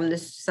gone from the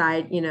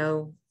side, you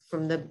know,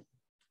 from the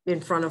in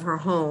front of her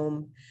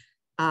home.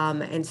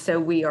 And so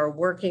we are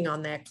working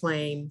on that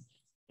claim,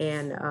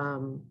 and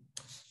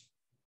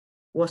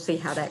we'll see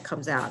how that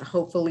comes out.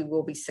 Hopefully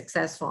we'll be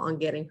successful on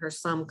getting her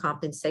some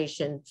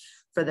compensation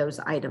for those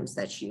items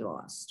that she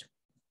lost.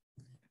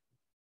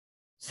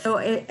 So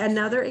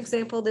another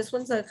example, this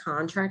one's a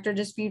contractor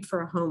dispute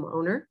for a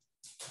homeowner.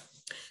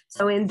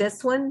 So in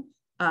this one,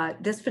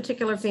 this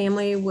particular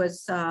family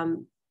was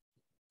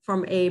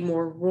from a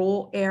more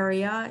rural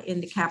area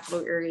in the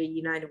capital area,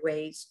 United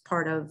Way's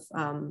part of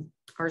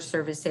our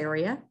service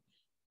area.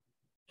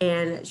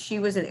 And she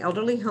was an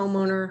elderly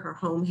homeowner. Her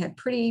home had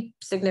pretty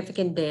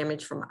significant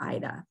damage from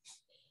Ida.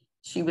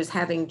 She was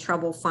having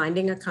trouble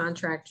finding a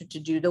contractor to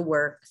do the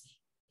work.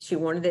 She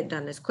wanted it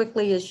done as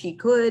quickly as she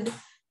could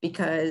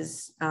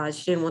because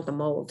she didn't want the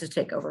mold to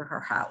take over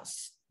her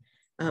house.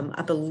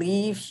 I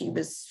believe she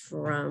was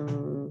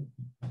from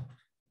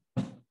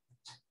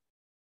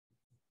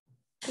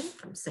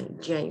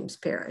St. James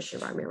Parish,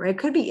 if I remember. It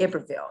could be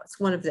Iberville. It's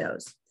one of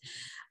those.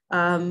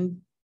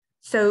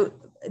 So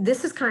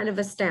this is kind of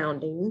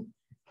astounding.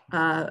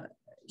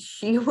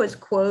 She was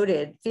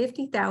quoted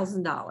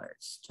 $50,000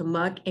 to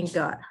muck and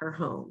gut her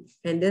home.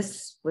 And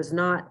this was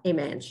not a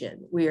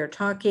mansion. We are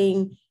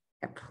talking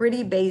a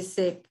pretty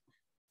basic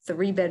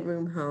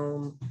 3-bedroom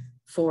home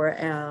for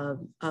a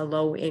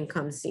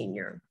low-income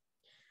senior.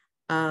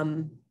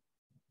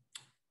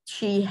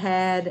 She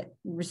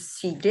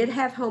did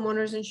have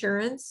homeowners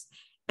insurance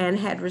and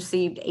had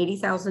received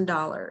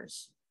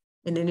 $80,000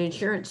 in an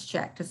insurance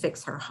check to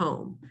fix her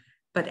home.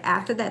 But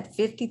after that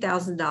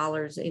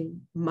 $50,000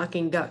 in muck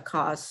and gut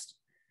cost,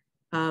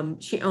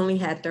 she only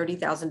had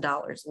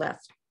 $30,000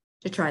 left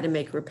to try to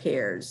make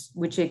repairs,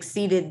 which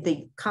exceeded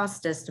the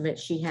cost estimate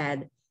she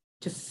had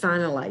to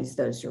finalize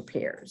those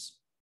repairs.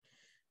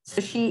 So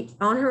she,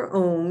 on her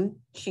own,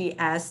 she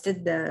asked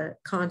the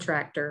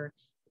contractor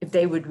if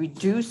they would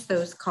reduce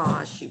those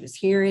costs. She was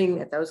hearing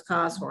that those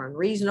costs were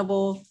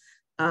unreasonable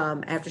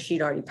after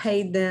she'd already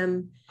paid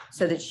them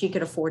so that she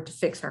could afford to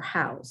fix her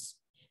house.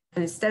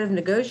 And instead of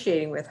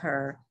negotiating with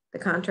her, the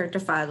contractor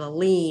filed a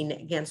lien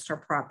against her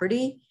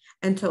property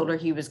and told her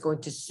he was going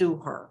to sue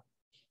her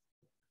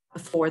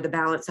for the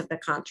balance of the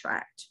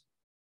contract.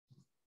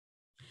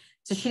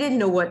 So she didn't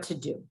know what to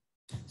do.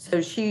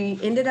 So she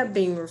ended up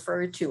being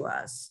referred to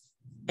us,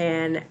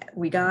 and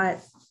we got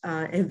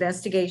an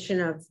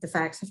investigation of the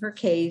facts of her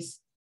case.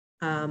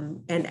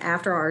 And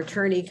after our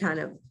attorney kind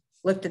of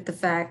looked at the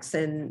facts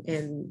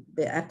and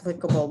the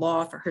applicable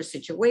law for her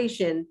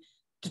situation,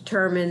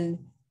 determined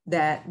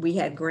that we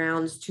had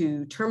grounds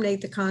to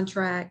terminate the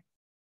contract,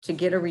 to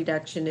get a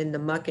reduction in the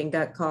muck and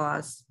gut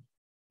costs.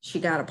 She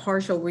got a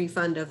partial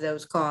refund of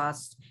those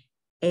costs,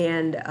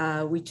 and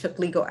we took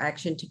legal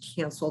action to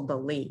cancel the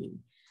lien.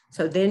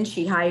 So then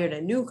she hired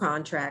a new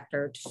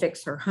contractor to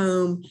fix her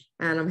home,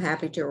 and I'm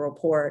happy to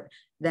report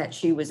that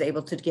she was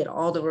able to get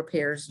all the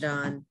repairs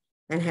done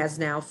and has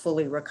now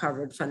fully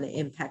recovered from the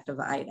impact of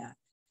Ida.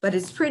 But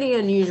it's pretty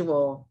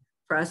unusual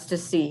for us to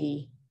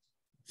see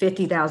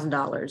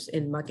 $50,000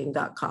 in muck and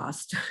gut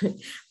cost,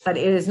 but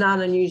it is not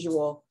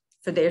unusual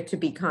for there to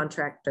be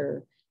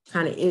contractor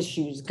kind of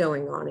issues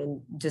going on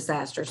in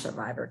disaster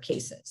survivor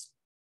cases.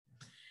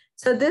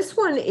 So this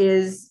one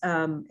is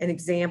an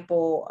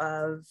example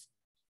of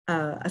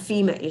a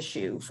FEMA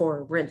issue for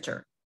a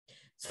renter.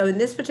 So in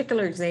this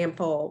particular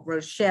example,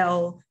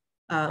 Rochelle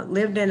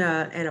lived in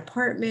an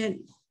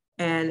apartment,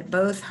 and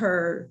both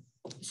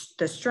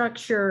the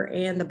structure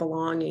and the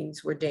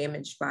belongings were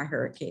damaged by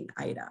Hurricane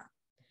Ida.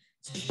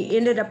 So she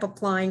ended up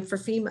applying for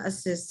FEMA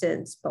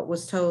assistance, but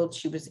was told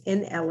she was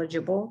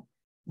ineligible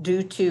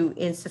due to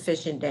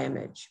insufficient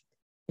damage.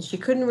 And she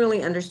couldn't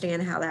really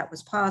understand how that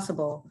was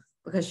possible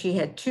because she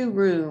had 2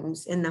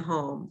 rooms in the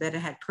home that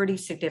had pretty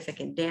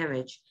significant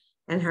damage.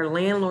 And her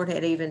landlord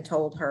had even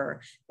told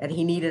her that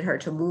he needed her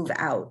to move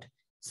out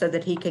so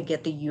that he could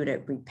get the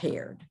unit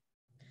repaired.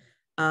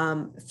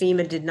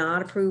 FEMA did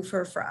not approve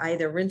her for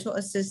either rental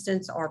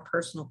assistance or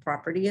personal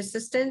property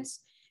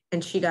assistance,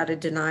 and she got a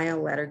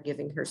denial letter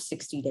giving her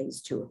 60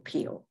 days to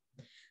appeal.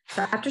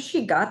 So after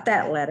she got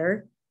that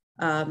letter,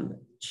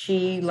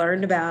 She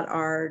learned about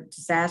our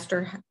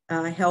disaster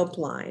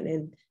helpline,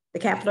 and the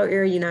Capital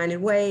Area United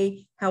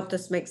Way helped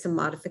us make some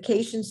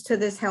modifications to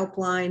this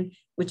helpline,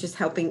 which is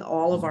helping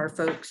all of our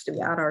folks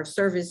throughout our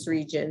service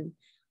region.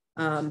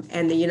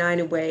 And the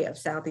United Way of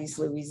Southeast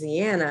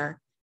Louisiana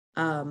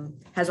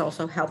has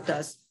also helped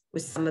us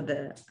with some of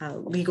the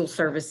legal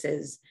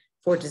services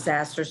for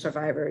disaster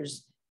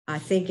survivors, I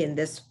think in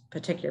this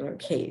particular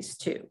case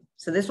too.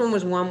 So this one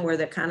was one where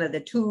the kind of the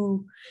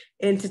two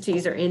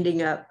entities are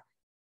ending up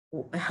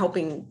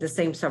helping the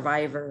same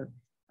survivor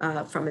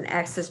from an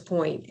access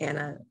point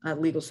and a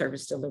legal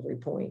service delivery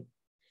point.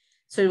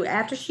 So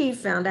after she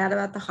found out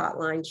about the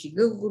hotline, she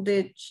Googled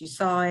it, she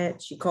saw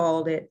it, she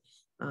called it.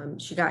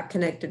 She got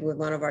connected with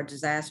one of our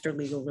disaster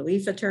legal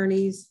relief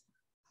attorneys.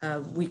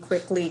 We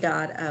quickly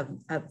got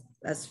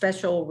a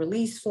special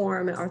release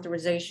form, an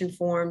authorization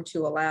form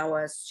to allow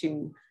us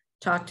to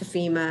talk to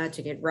FEMA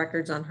to get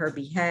records on her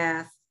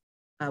behalf.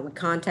 We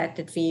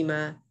contacted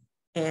FEMA,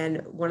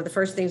 and one of the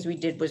first things we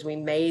did was we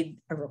made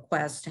a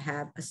request to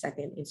have a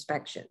second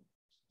inspection.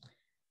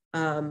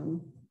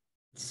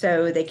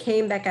 So they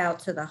came back out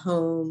to the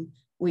home.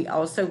 We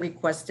also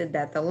requested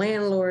that the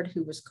landlord,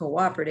 who was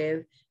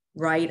cooperative,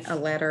 write a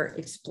letter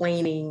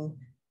explaining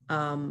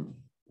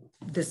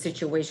the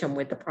situation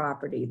with the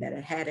property, that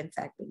it had in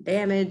fact been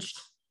damaged,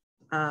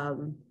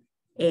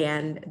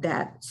 and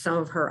that some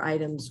of her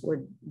items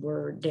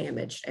were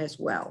damaged as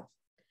well.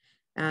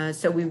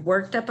 So we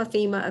worked up a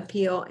FEMA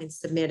appeal and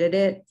submitted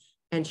it.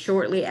 And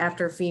shortly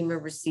after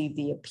FEMA received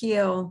the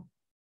appeal,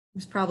 it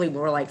was probably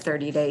more like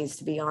 30 days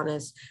to be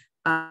honest,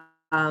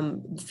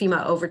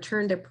 FEMA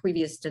overturned a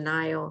previous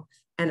denial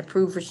and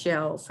approved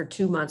Rochelle for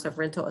 2 months of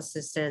rental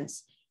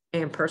assistance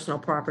and personal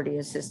property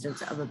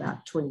assistance of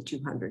about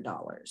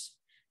 $2,200.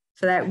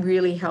 So that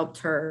really helped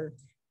her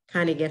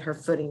kind of get her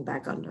footing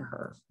back under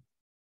her.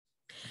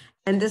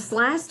 And this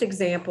last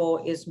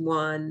example is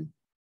one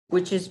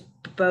which is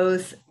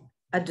both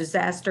a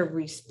disaster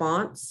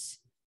response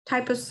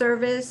type of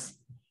service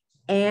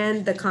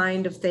and the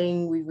kind of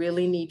thing we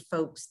really need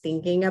folks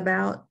thinking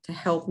about to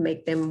help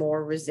make them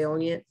more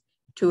resilient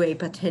to a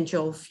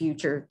potential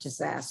future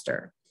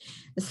disaster.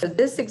 So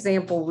this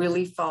example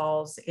really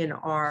falls in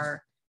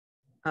our,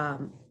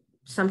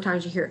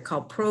 sometimes you hear it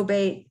called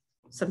probate,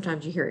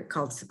 sometimes you hear it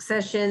called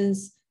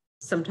successions,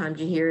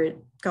 sometimes you hear it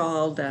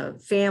called a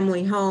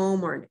family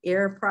home or an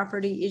heir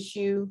property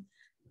issue.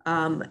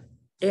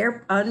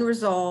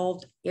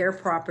 Unresolved heir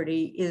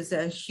property is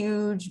a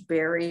huge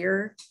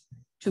barrier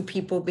to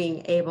people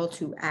being able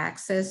to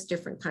access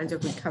different kinds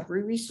of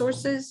recovery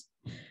resources,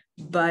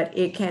 but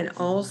it can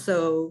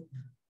also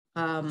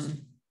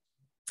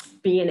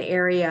be an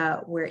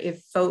area where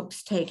if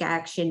folks take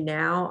action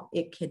now,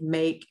 it can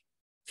make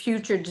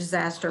future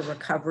disaster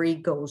recovery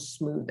go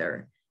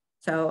smoother.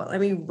 So let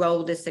me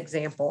roll this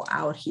example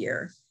out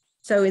here.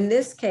 So in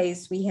this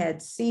case, we had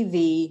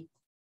CV,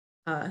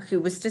 who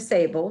was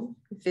disabled,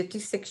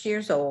 56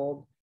 years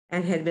old,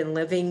 and had been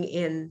living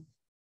in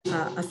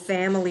a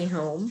family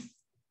home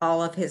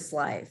all of his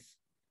life.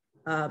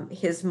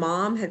 His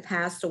mom had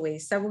passed away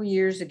several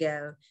years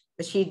ago,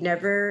 but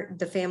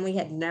the family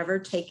had never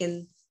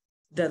taken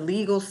the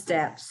legal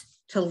steps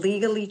to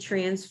legally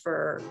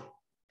transfer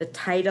the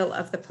title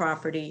of the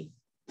property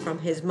from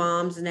his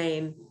mom's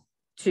name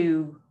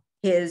to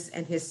his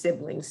and his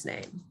siblings'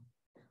 name.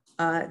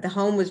 The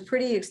home was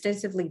pretty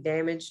extensively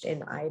damaged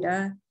in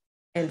Ida,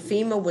 and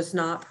FEMA was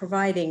not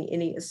providing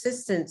any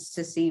assistance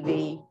to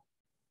CV,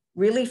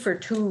 really for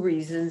two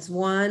reasons.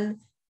 One,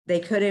 they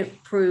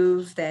couldn't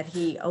prove that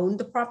he owned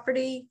the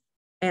property,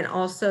 and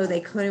also they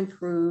couldn't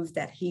prove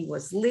that he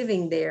was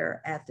living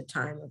there at the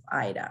time of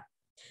Ida.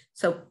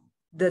 So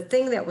the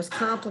thing that was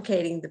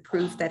complicating the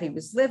proof that he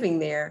was living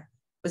there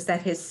was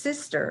that his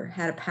sister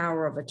had a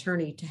power of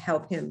attorney to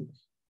help him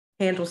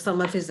handle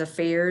some of his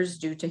affairs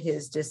due to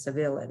his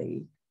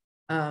disability.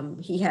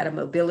 He had a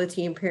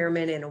mobility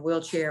impairment in a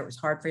wheelchair. It was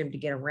hard for him to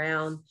get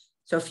around.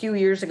 So a few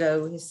years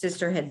ago, his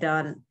sister had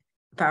done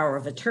power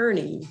of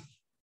attorney.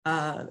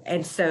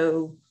 And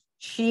so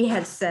she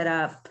had set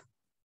up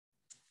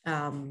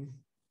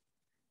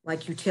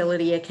like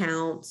utility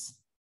accounts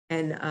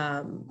and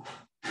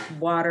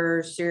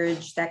water,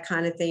 sewage, that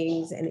kind of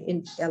things,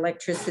 and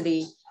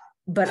electricity,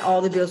 but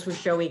all the bills were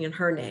showing in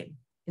her name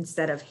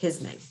instead of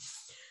his name.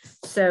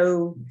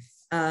 So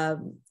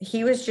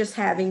he was just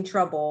having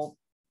trouble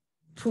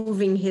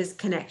proving his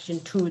connection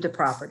to the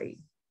property.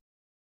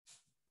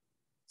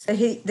 So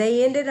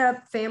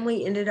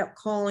family ended up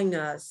calling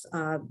us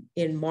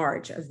in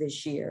March of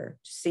this year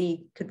to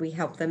see could we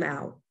help them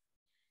out.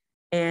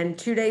 And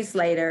 2 days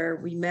later,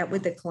 we met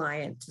with the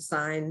client to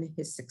sign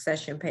his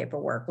succession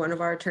paperwork. One of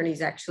our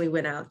attorneys actually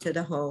went out to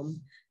the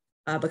home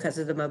because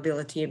of the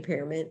mobility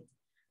impairment.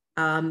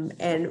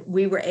 And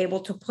we were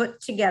able to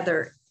put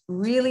together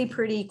really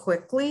pretty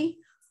quickly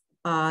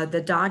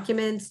the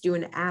documents, do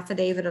an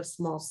affidavit of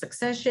small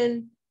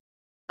succession.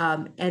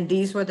 And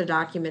these were the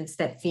documents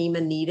that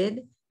FEMA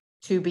needed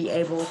to be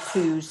able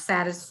to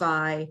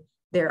satisfy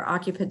their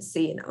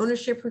occupancy and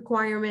ownership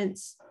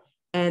requirements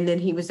And then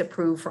he was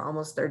approved for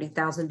almost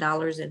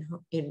 $30,000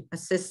 in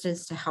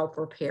assistance to help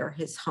repair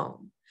his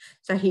home.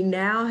 So he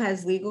now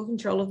has legal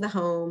control of the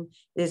home.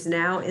 It is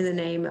now in the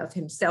name of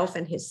himself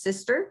and his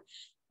sister.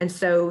 And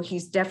so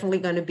he's definitely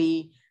going to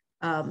be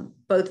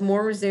both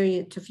more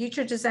resilient to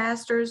future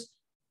disasters,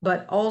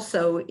 but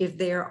also if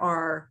there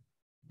are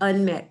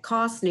unmet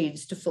cost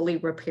needs to fully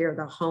repair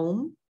the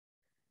home.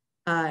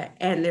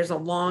 And there's a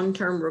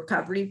long-term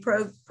recovery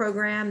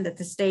program that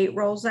the state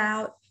rolls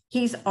out.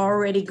 He's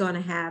already going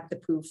to have the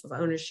proof of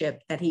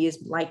ownership that he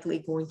is likely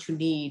going to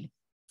need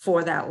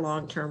for that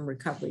long-term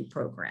recovery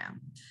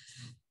program.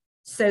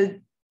 So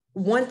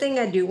one thing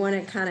I do want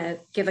to kind of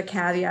give a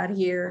caveat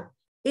here,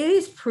 it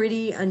is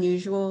pretty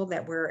unusual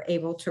that we're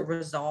able to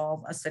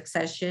resolve a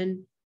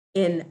succession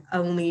in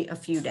only a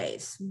few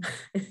days.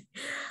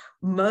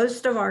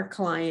 Most of our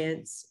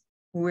clients,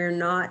 we're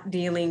not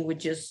dealing with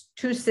just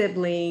two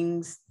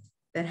siblings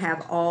that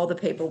have all the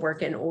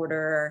paperwork in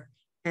order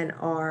and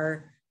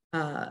are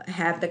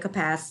have the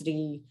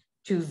capacity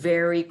to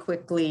very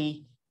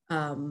quickly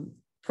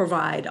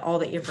provide all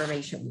the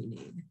information we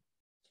need.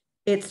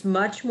 It's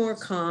much more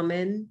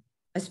common,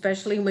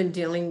 especially when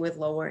dealing with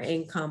lower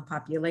income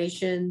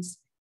populations,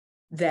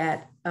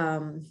 that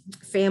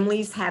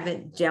families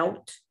haven't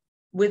dealt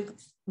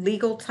with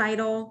legal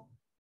title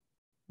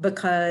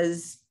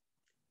because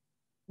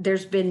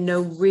there's been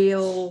no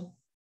real,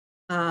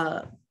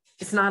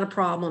 it's not a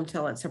problem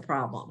till it's a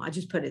problem. I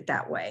just put it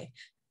that way.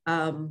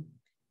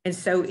 And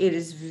so it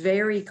is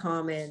very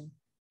common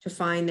to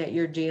find that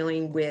you're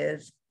dealing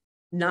with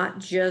not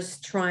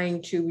just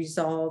trying to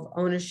resolve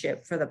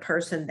ownership for the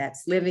person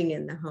that's living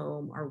in the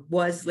home or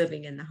was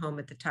living in the home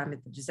at the time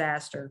of the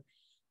disaster,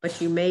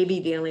 but you may be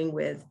dealing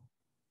with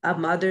a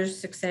mother's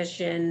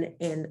succession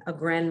and a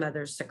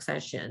grandmother's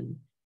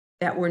succession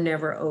that were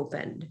never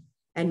opened.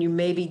 And you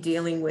may be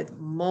dealing with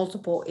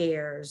multiple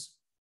heirs,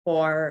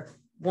 or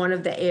one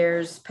of the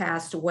heirs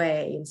passed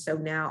away, and so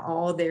now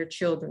all their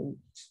children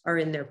are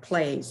in their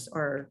place,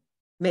 or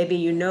maybe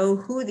you know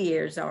who the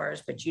heirs are,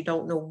 but you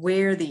don't know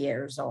where the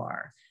heirs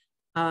are.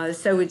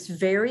 So it's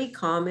very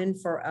common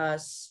for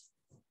us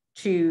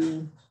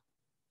to,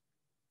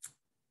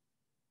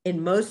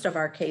 in most of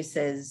our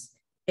cases,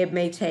 it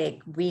may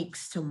take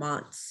weeks to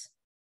months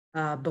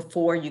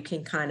before you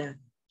can kind of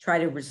try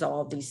to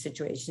resolve these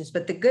situations.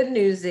 But the good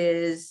news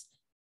is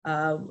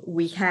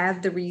we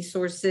have the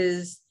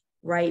resources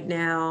right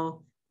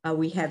now.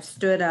 We have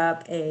stood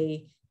up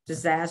a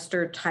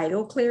disaster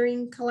title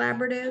clearing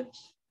collaborative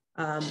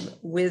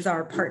with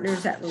our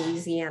partners at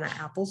Louisiana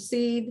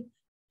Appleseed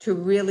to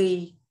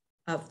really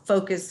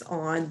focus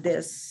on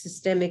this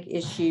systemic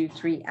issue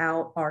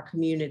throughout our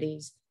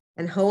communities,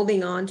 and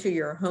holding on to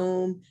your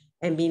home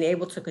and being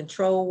able to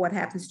control what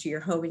happens to your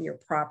home and your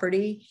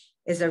property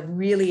is a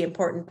really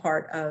important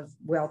part of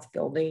wealth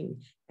building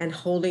and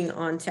holding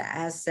on to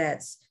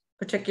assets,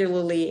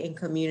 particularly in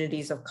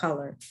communities of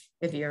color.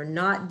 If you're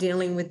not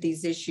dealing with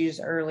these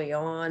issues early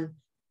on,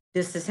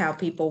 this is how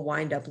people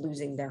wind up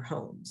losing their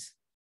homes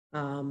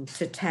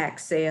to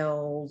tax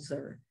sales,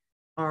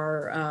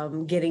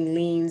 or getting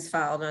liens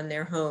filed on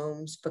their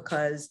homes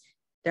because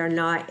they're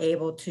not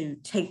able to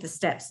take the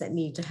steps that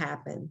need to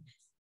happen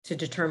to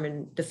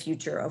determine the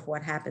future of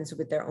what happens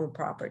with their own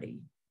property.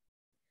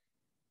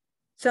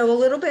 So a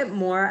little bit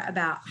more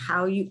about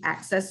how you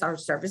access our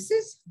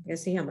services.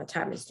 Let's see how my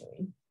time is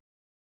doing.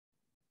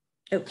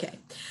 Okay,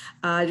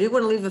 I do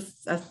want to leave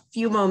a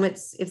few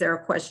moments if there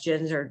are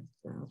questions, or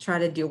I'll try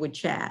to deal with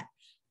chat.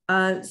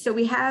 So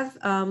we have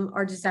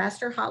our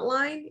disaster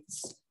hotline.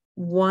 It's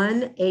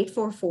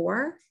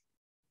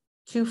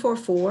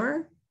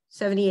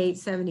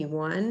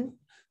 1-844-244-7871.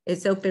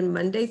 It's open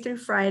Monday through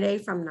Friday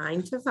from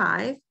 9 to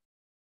 5.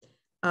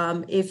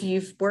 If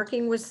you're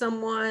working with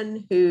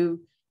someone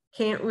who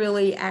can't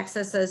really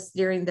access us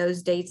during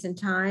those dates and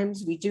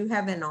times, we do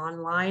have an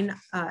online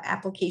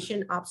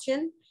application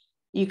option.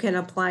 You can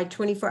apply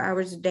 24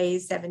 hours a day,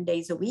 7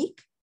 days a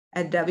week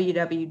at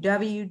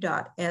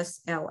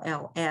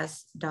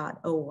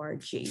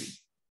www.SLLS.org.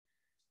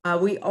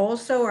 We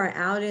also are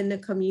out in the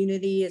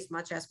community as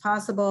much as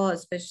possible,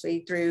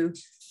 especially through,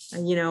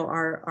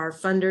 our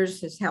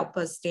funders has helped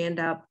us stand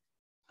up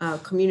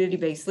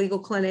community-based legal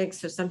clinics.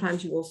 So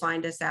sometimes you will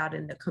find us out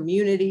in the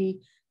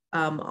community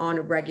on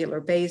a regular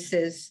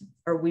basis,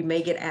 or we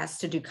may get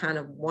asked to do kind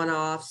of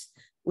one-offs.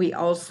 We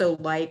also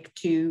like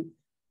to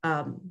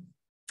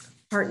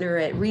partner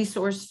at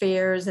resource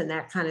fairs and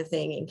that kind of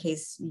thing in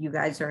case you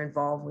guys are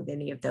involved with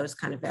any of those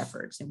kind of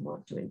efforts and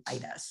want to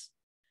invite us.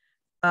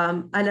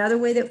 Another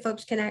way that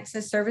folks can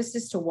access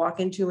services is to walk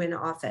into an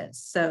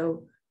office.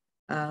 So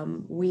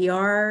we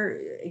are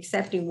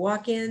accepting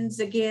walk-ins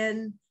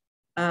again.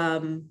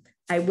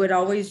 I would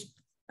always,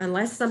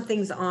 unless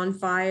something's on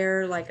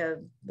fire, like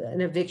an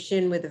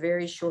eviction with a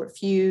very short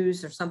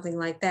fuse or something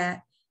like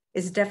that,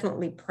 it's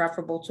definitely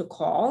preferable to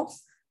call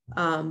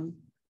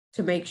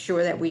to make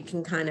sure that we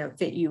can kind of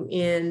fit you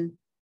in.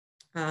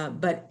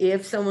 But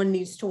if someone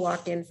needs to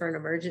walk in for an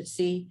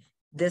emergency,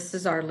 this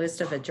is our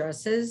list of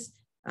addresses.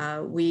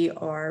 We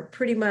are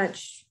pretty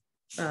much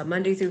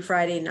Monday through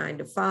Friday, 9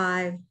 to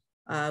 5.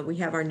 We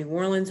have our New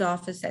Orleans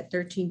office at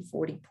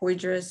 1340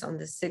 Poydras on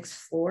the 6th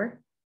floor.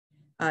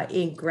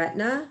 In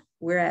Gretna,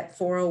 we're at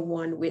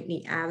 401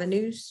 Whitney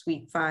Avenue,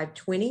 Suite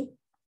 520.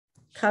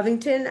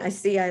 Covington, I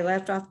see I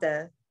left off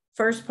the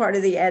first part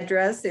of the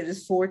address. It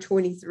is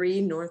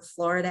 423 North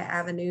Florida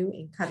Avenue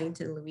in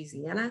Covington,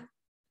 Louisiana.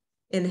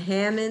 In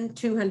Hammond,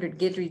 200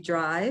 Guidry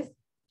Drive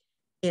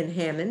in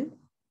Hammond.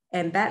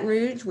 And Baton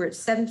Rouge, we're at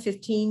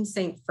 715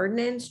 St.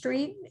 Ferdinand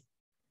Street.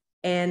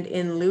 And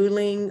in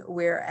Luling,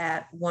 we're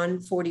at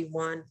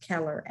 141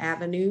 Keller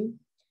Avenue.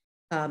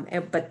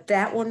 But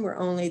that one, we're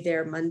only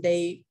there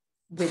Monday,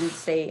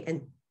 Wednesday,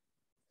 and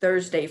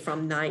Thursday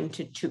from 9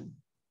 to 2.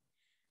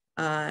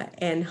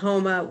 And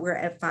Homa, we're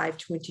at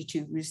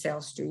 522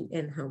 Roussel Street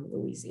in Homa,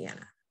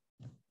 Louisiana.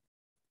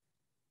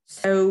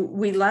 So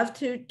we love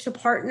to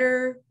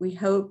partner. We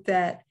hope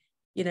that,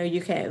 you know,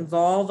 you can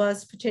involve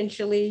us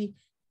potentially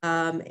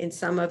in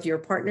some of your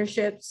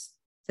partnerships.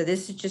 So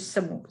this is just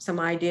some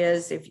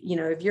ideas. If, you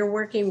know, if you're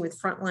working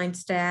with frontline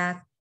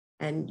staff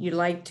and you'd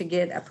like to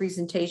get a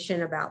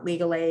presentation about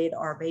legal aid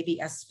or maybe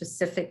a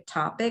specific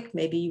topic,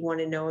 maybe you want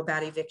to know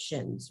about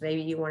evictions,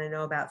 maybe you want to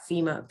know about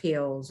FEMA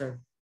appeals or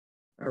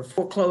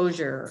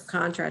foreclosure or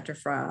contractor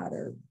fraud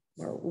or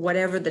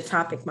whatever the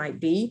topic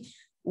might be,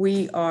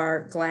 we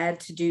are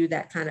glad to do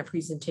that kind of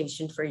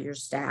presentation for your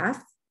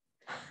staff.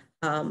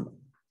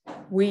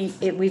 We've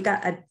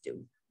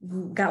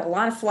got a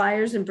lot of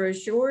flyers and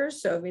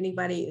brochures. So if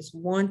anybody is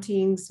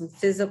wanting some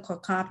physical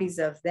copies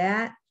of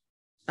that,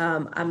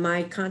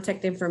 my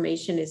contact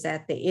information is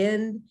at the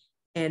end,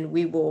 and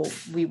we will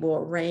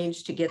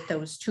arrange to get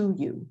those to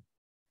you.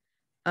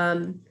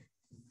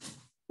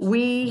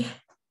 We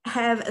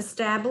have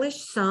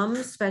established some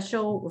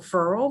special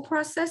referral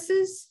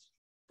processes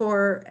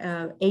for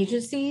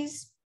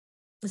agencies.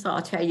 So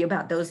I'll tell you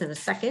about those in a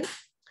second.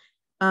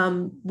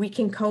 We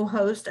can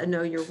co-host a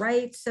Know Your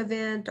Rights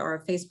event or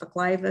a Facebook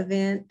Live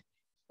event,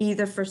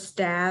 either for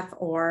staff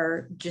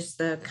or just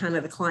the kind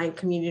of the client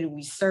community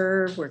we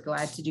serve. We're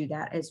glad to do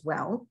that as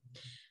well.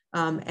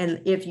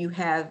 And if you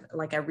have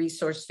like a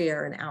resource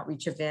fair and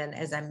outreach event,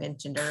 as I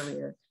mentioned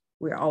earlier,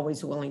 we're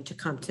always willing to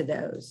come to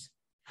those.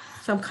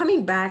 So I'm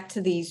coming back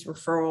to these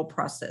referral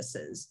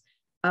processes.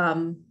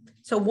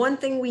 So one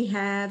thing we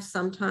have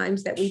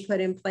sometimes that we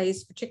put in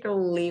place,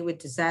 particularly with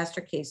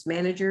disaster case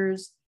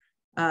managers,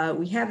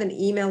 we have an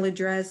email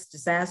address,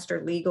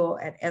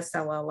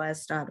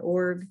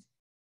 disasterlegal@slls.org,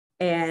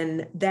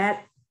 and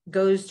that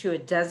goes to a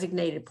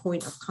designated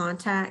point of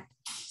contact.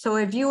 So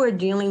if you are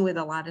dealing with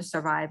a lot of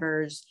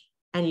survivors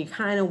and you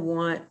kind of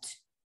want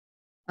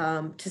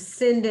to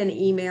send an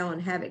email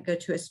and have it go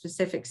to a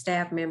specific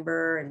staff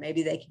member, and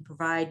maybe they can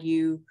provide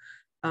you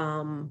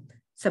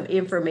some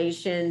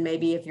information,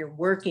 maybe if you're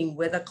working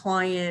with a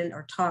client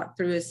or talk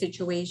through a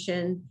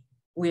situation,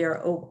 we are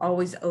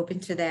always open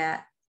to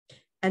that.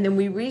 And then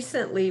we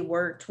recently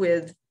worked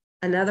with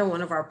another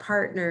one of our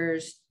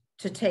partners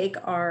to take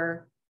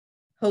our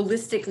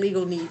holistic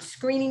legal needs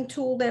screening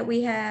tool that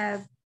we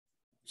have.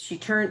 She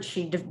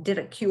did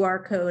a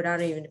QR code. I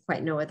don't even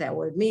quite know what that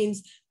word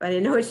means, but I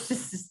know it's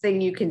just this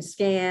thing you can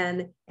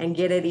scan and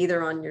get it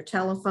either on your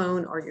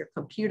telephone or your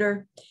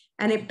computer.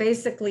 And it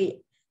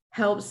basically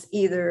helps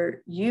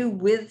either you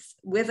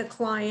with a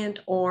client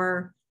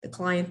or the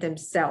client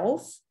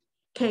themselves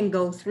can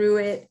go through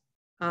it.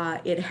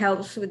 It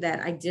helps with that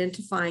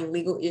identifying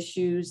legal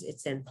issues.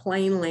 It's in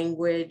plain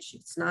language.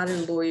 It's not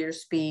in lawyer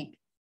speak.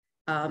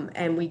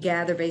 And we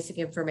gather basic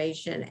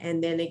information,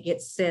 and then it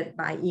gets sent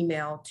by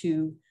email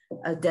to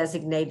a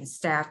designated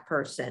staff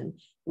person.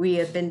 We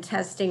have been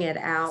testing it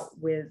out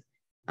with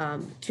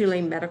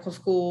Tulane Medical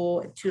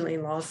School,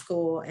 Tulane Law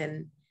School,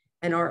 and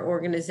our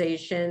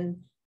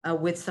organization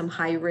with some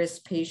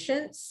high-risk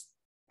patients.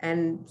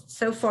 And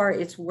so far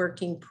it's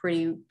working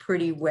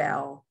pretty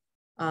well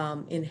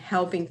in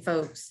helping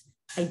folks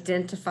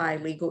identify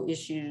legal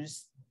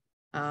issues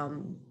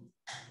and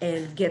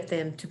get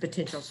them to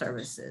potential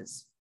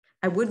services.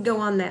 I would go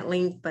on that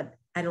link, but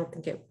I don't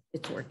think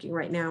it's working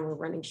right now. We're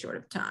running short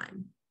of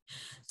time.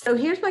 So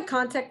here's my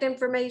contact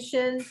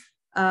information.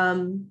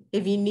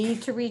 If you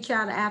need to reach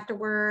out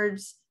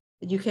afterwards,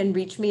 you can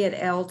reach me at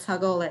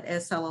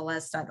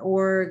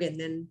ltuggle@slls.org. And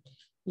then,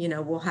 you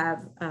know, we'll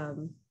have,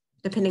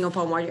 depending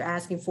upon what you're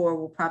asking for,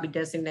 we'll probably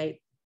designate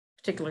a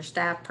particular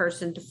staff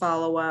person to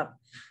follow up.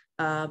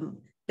 I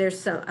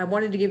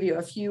wanted to give you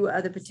a few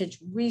other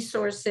potential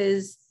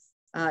resources.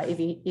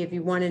 If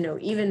you want to know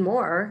even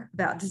more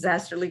about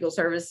disaster legal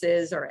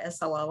services or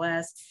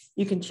SLLS,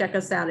 you can check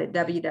us out at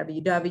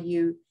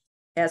www.slls.org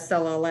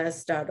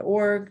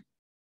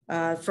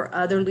for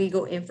other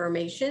legal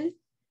information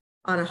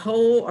on a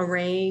whole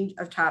range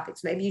of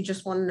topics. Maybe you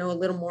just want to know a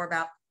little more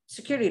about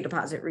security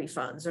deposit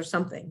refunds or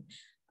something.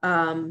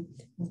 The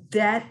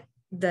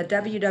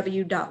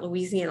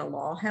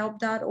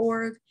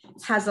www.louisianalawhelp.org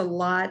has a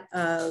lot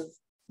of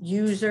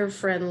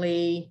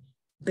user-friendly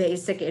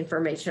basic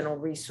informational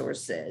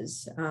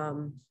resources.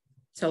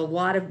 So a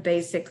lot of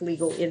basic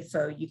legal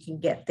info you can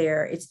get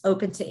there. It's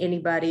open to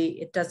anybody.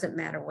 It doesn't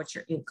matter what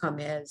your income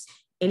is.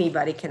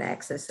 anybody can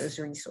access those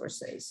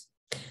resources.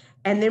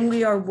 And then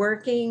we are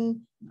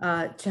working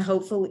to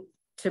hopefully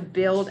to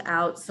build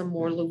out some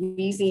more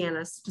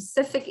Louisiana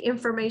specific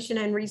information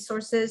and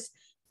resources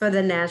for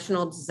the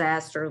National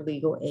Disaster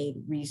Legal Aid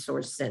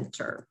Resource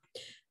Center.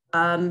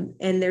 And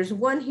there's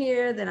one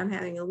here that I'm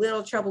having a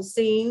little trouble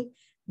seeing,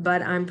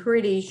 but I'm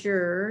pretty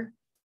sure,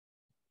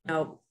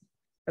 oh,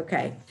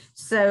 okay.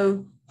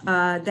 So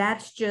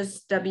that's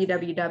just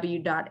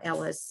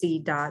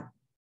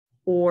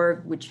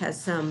www.lsc.org, which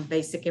has some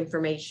basic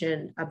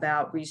information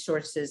about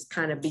resources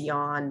kind of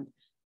beyond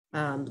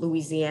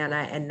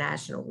Louisiana and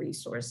national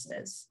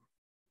resources.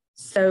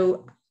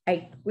 So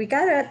we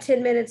got about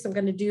 10 minutes. I'm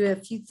going to do a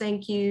few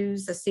thank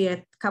yous. I see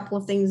a couple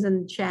of things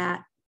in the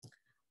chat.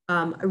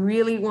 I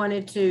really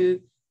wanted to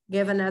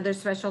give another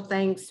special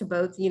thanks to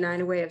both the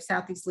United Way of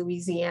Southeast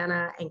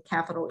Louisiana and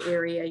Capital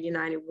Area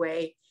United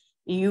Way.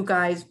 You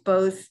guys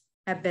both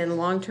have been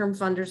long-term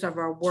funders of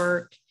our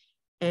work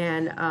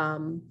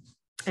and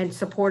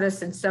support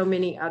us in so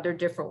many other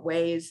different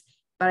ways.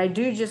 But I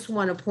do just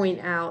want to point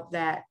out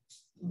that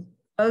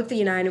both the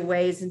United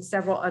Ways and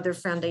several other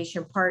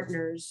foundation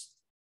partners,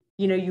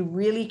 you know, you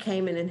really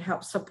came in and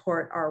helped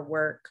support our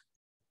work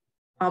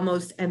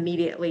almost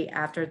immediately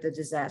after the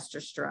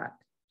disaster struck.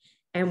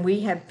 And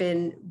we have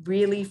been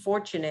really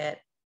fortunate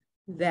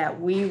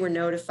that we were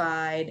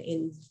notified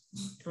on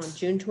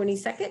June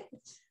 22nd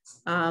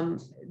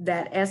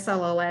that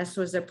SLLS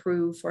was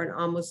approved for an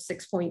almost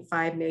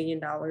 $6.5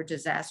 million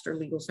disaster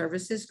legal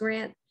services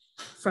grant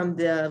from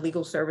the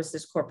Legal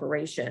Services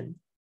Corporation.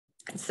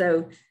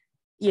 So,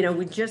 you know,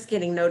 we're just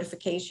getting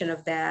notification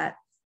of that.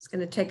 It's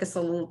going to take us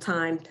a little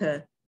time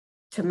to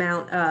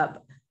mount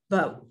up,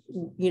 but,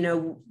 you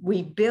know,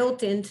 we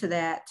built into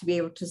that to be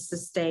able to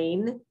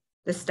sustain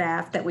the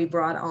staff that we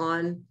brought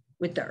on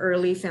with the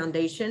early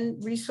foundation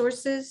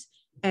resources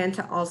and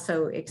to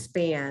also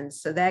expand.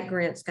 So that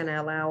grant's going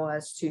to allow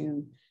us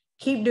to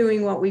keep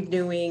doing what we're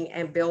doing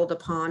and build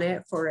upon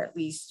it for at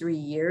least 3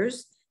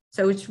 years.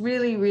 So it's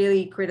really,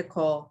 really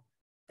critical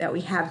that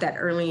we have that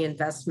early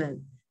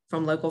investment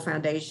from local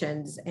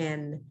foundations,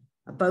 and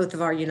both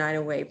of our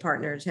United Way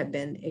partners have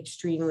been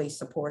extremely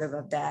supportive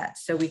of that.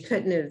 So we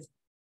couldn't have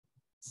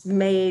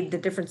made the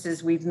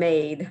differences we've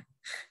made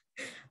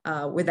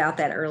without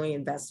that early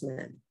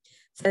investment.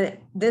 So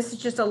this is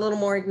just a little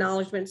more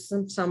acknowledgement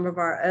from some of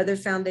our other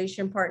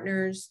foundation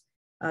partners,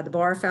 the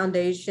Bar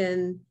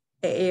Foundation,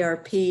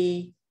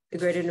 AARP, the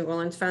Greater New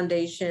Orleans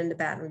Foundation, the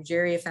Baton Rouge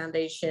Area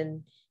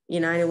Foundation,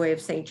 United Way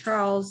of St.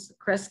 Charles,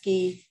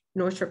 Kresge,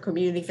 North Shore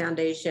Community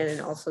Foundation,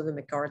 and also the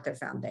MacArthur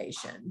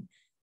Foundation.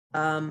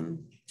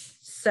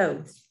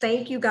 So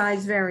thank you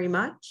guys very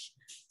much.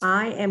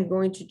 I am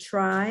going to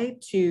try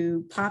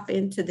to pop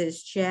into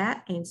this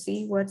chat and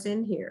see what's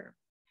in here.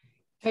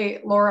 Hey,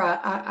 Laura,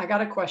 I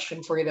got a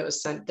question for you that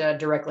was sent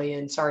directly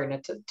in. Sorry,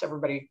 not to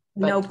everybody.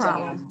 But, no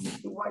problem.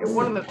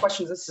 One of the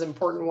questions, this is an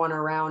important one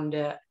around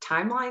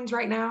timelines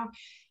right now.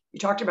 You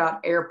talked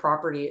about air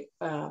property.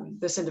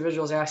 This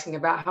individual is asking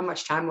about how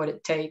much time would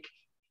it take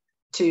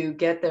to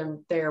get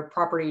their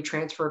property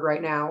transferred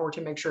right now, or to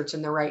make sure it's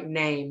in the right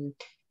name,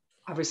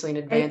 obviously in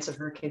advance of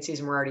hurricane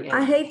season we're already in.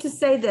 I hate to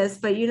say this,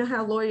 but you know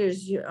how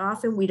lawyers,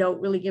 often we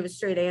don't really give a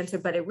straight answer,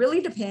 but it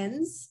really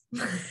depends.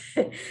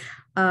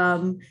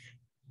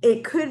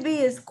 It could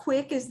be as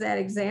quick as that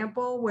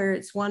example where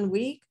it's 1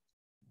 week.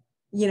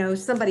 You know,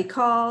 somebody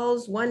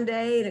calls one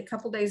day and a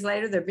couple days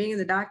later they're bringing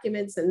the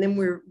documents and then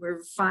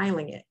we're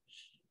filing it.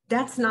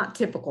 That's not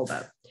typical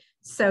though.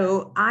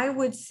 So I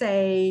would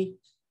say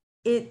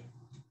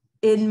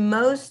in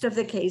most of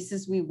the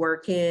cases we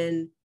work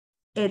in,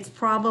 it's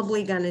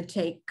probably going to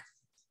take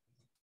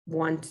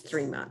 1 to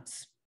 3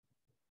 months.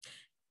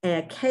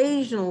 And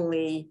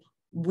occasionally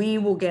we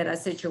will get a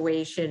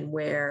situation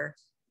where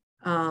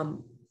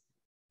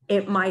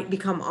it might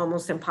become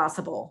almost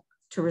impossible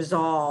to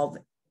resolve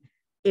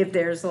if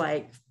there's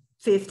like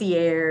 50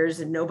 heirs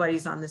and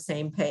nobody's on the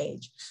same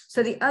page.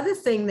 So the other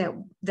thing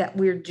that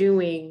we're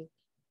doing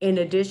in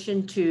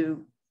addition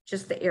to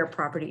just the air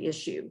property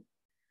issue,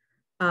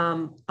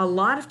 a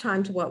lot of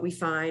times what we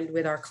find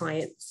with our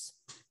clients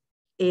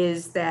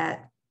is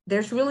that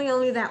there's really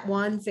only that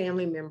one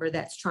family member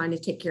that's trying to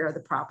take care of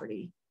the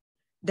property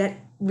that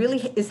really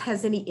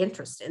has any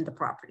interest in the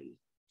property.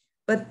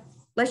 But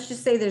let's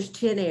just say there's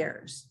 10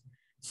 heirs.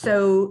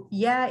 So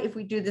yeah, if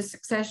we do the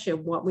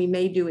succession, what we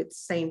may do at the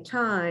same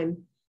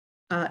time,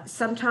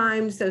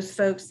 sometimes those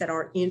folks that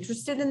are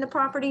interested in the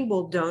property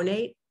will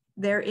donate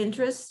their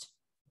interest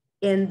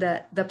in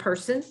the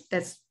person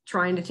that's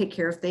trying to take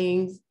care of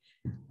things.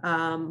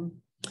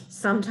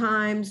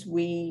 Sometimes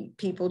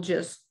people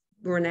just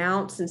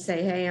renounce and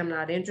say, hey, I'm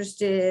not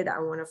interested. I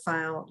want to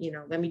file,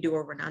 let me do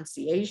a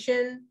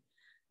renunciation.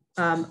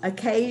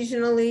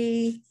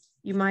 Occasionally,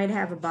 you might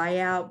have a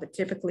buyout, but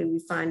typically we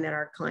find that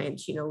our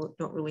clients,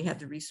 don't really have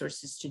the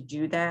resources to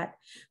do that.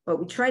 But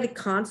we try to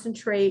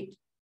concentrate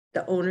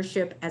the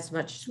ownership as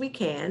much as we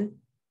can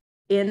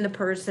in the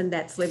person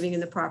that's living in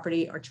the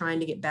property or trying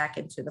to get back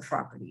into the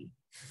property.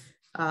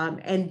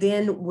 And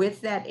then with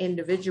that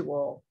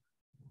individual,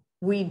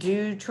 we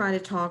do try to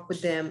talk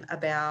with them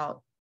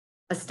about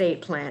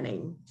estate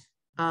planning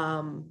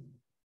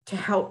to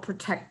help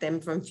protect them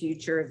from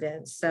future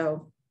events.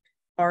 So,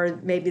 or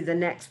maybe the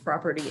next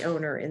property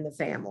owner in the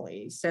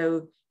family.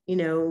 So, you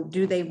know,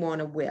 do they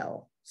want a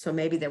will? So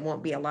maybe there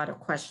won't be a lot of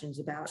questions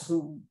about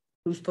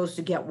who's supposed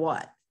to get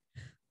what.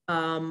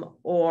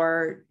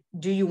 Or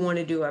do you want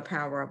to do a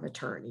power of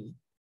attorney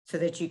so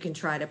that you can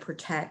try to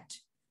protect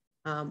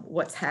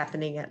what's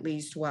happening at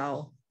least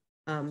while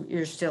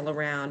you're still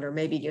around, or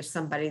maybe give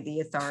somebody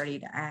the authority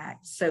to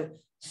act. So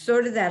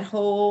sort of that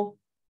whole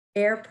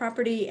heir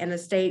property and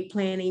estate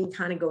planning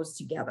kind of goes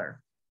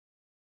together.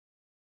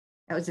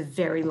 That was a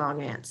very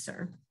long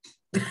answer.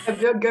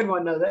 A good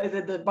one though.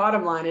 The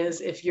bottom line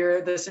is, if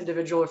you're this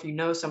individual, if you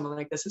know someone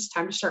like this, it's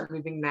time to start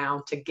moving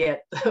now to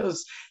get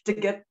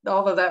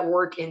all of that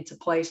work into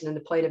place and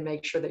into play to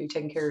make sure that you're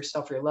taking care of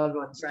yourself or your loved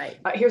ones. Right.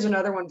 Here's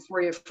another one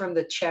for you from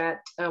the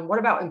chat. What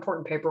about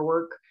important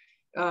paperwork?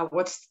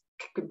 What's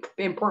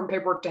important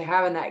paperwork to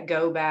have in that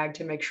go bag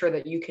to make sure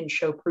that you can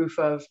show proof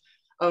of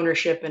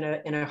ownership in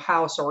a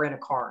house or in a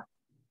car?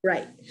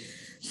 Right.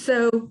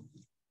 So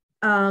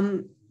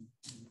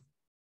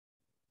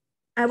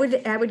I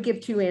would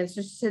give two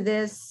answers to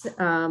this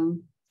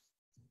on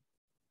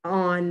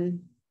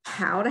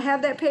how to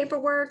have that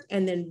paperwork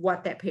and then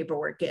what that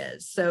paperwork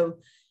is. So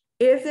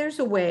if there's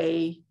a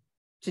way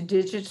to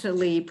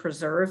digitally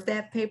preserve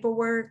that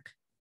paperwork,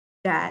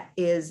 that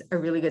is a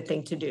really good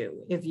thing to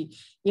do. If you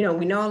know,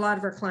 we know a lot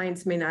of our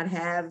clients may not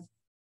have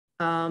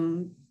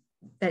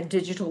that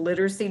digital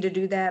literacy to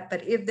do that,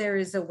 but if there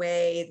is a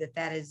way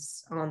that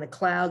is on the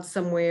cloud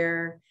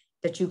somewhere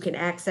that you can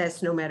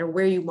access no matter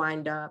where you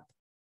wind up,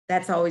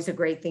 that's always a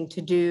great thing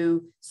to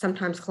do.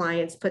 Sometimes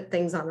clients put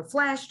things on a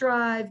flash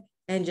drive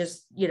and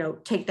just, you know,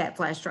 take that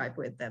flash drive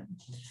with them.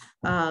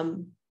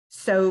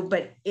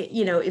 But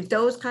you know, if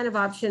those kind of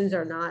options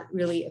are not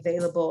really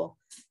available,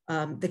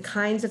 the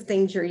kinds of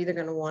things you're either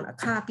going to want a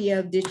copy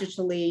of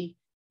digitally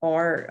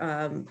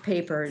or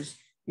papers,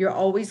 you're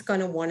always going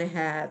to want to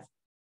have,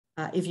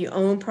 if you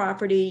own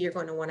property, you're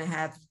going to want to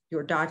have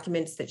your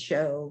documents that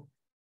show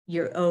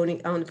you're owning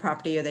the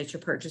property or that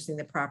you're purchasing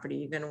the property.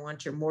 You're going to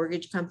want your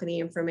mortgage company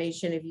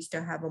information if you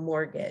still have a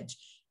mortgage.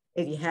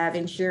 If you have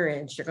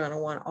insurance, you're going to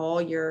want all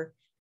your,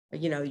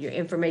 you know, your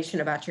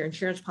information about your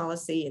insurance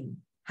policy and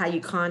how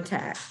you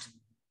contact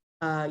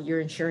your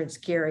insurance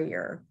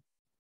carrier.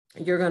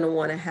 You're going to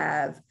want to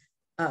have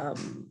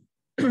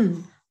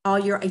all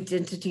your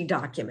identity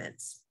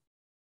documents.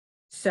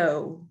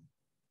 So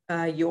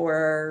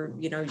your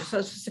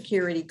social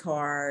security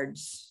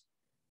cards,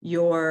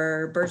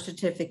 your birth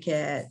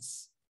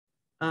certificates,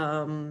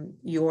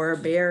 your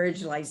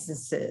marriage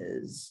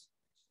licenses.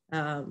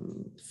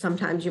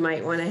 Sometimes you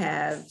might want to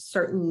have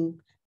certain,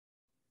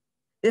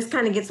 this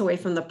kind of gets away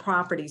from the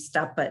property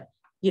stuff, but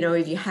you know,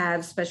 if you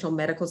have special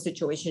medical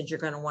situations, you're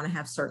going to want to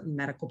have certain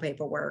medical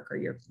paperwork or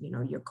your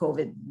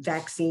COVID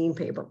vaccine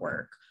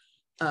paperwork.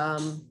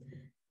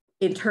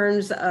 In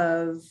terms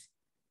of,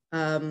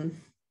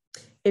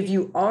 if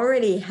you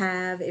already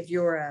have, if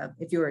you're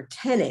a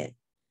tenant,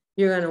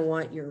 you're going to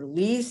want your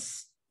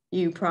lease.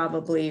 You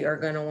probably are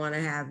going to want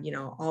to have, you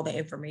know, all the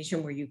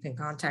information where you can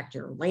contact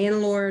your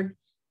landlord.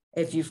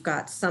 If you've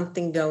got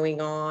something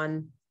going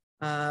on,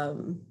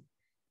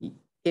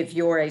 if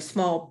you're a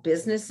small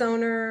business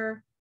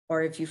owner,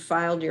 or if you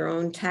filed your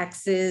own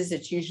taxes,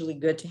 it's usually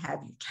good to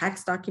have your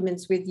tax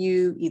documents with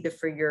you, either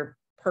for your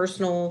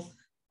personal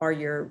or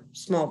your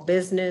small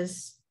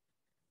business.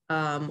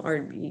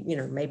 Or, you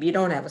know, maybe you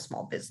don't have a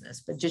small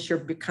business, but just your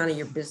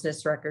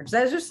business records.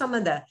 Those are some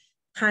of the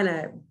kind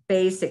of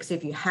basics.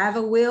 If you have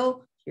a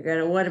will, you're going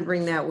to want to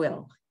bring that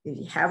will. If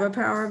you have a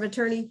power of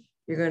attorney,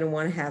 you're going to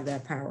want to have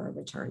that power of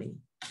attorney.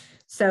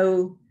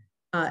 So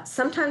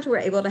sometimes we're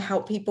able to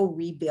help people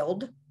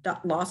rebuild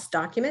lost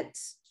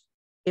documents.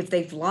 If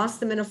they've lost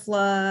them in a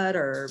flood,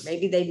 or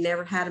maybe they've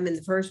never had them in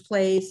the first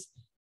place.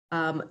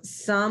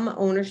 Some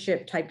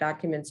ownership type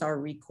documents are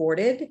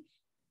recorded,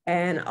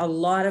 and a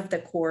lot of the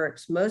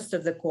courts, most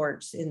of the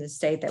courts in the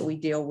state that we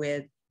deal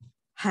with,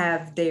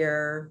 have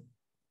their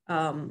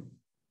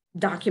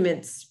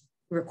documents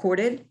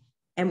recorded,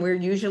 and we're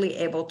usually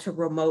able to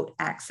remote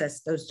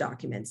access those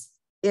documents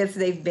if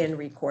they've been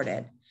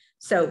recorded.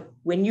 So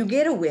when you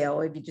get a will,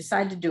 if you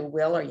decide to do a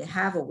will or you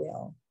have a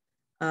will,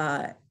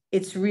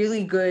 it's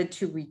really good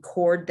to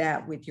record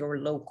that with your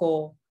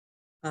local,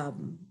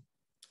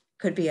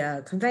 could be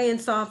a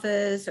conveyance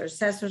office or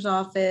assessor's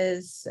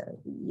office.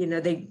 You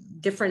know,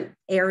 different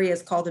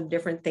areas call them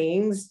different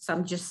things.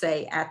 Some just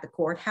say at the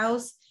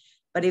courthouse.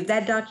 But if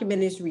that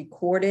document is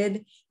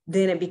recorded,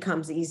 then it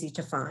becomes easy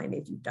to find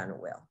if you've done a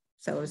will.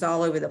 So it was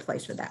all over the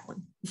place with that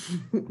one.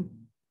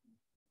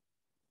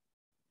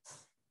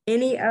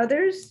 Any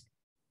others?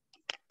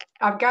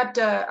 I've got,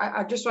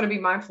 I just want to be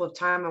mindful of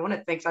time. I want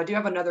to thank, I do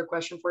have another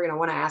question for you, and I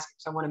want to ask,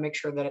 so I want to make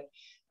sure that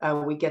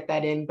we get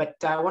that in. But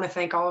I want to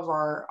thank all of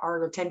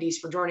our attendees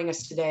for joining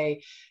us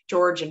today,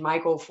 George and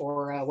Michael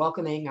for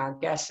welcoming our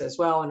guests as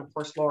well. And of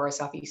course, Laura,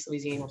 Southeast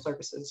Louisiana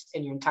Services,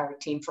 and your entire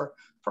team for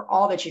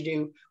all that you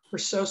do. We're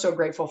so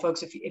grateful,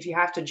 folks. If you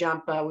have to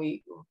jump,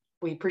 we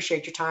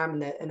appreciate your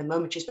time and the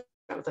moment you spent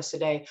with us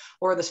today.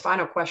 Laura, this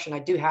final question I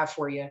do have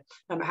for you.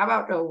 How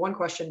about one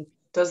question?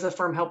 Does the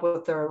firm help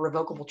with the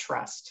revocable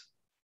trust?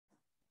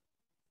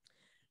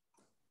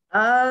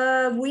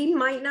 We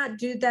might not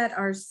do that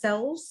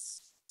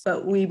ourselves,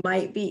 but we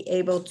might be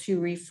able to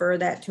refer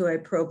that to a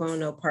pro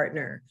bono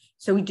partner.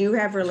 So we do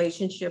have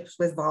relationships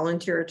with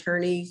volunteer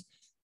attorneys,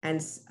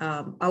 and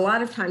a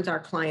lot of times our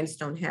clients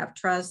don't have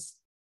trusts.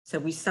 So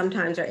we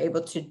sometimes are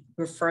able to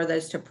refer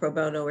those to pro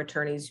bono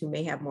attorneys who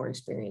may have more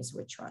experience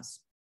with trusts.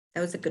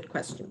 That was a good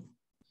question.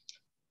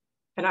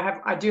 And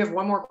I do have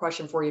one more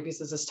question for you because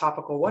this is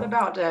topical. What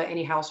about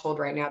any household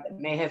right now that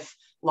may have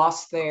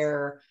lost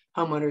their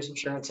homeowners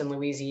insurance in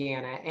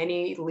Louisiana?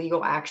 Any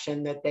legal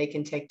action that they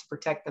can take to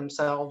protect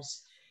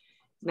themselves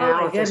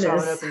now if they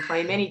file an open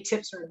claim? Any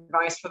tips or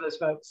advice for those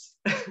folks?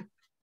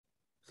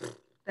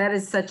 That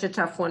is such a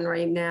tough one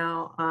right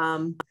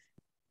now.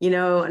 You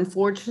know,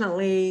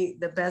 unfortunately,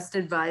 the best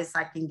advice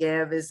I can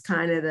give is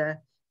kind of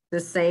the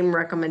same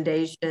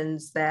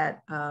recommendations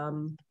that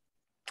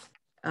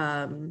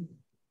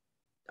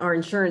our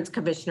insurance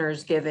commissioner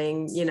is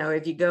giving. You know,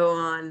 if you go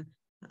on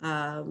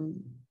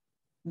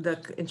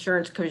the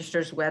insurance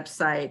commissioner's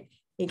website,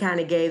 he kind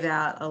of gave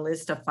out a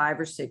list of 5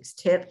 or 6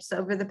 tips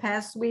over the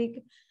past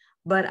week.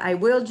 But I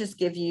will just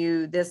give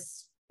you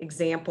this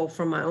example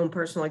from my own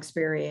personal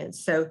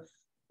experience. So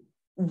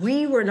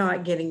we were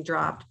not getting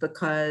dropped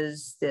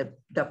because the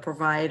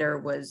provider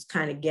was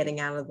kind of getting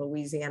out of the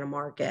Louisiana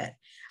market.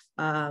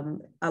 A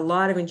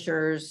lot of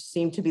insurers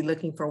seem to be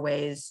looking for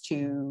ways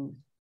to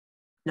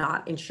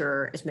not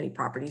insure as many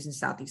properties in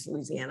Southeast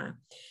Louisiana.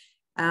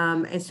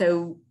 And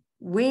so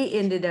we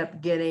ended up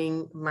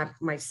getting,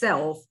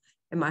 myself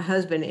and my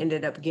husband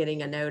ended up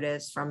getting a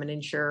notice from an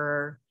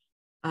insurer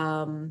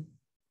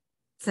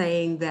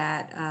saying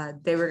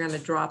that they were going to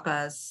drop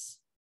us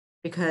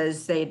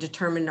because they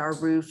determined our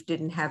roof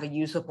didn't have a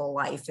usable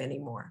life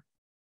anymore.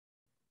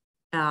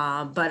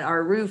 But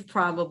our roof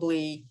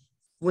probably,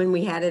 when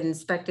we had it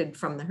inspected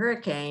from the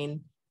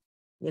hurricane,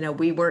 you know,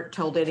 we weren't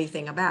told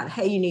anything about,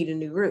 hey, you need a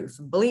new roof.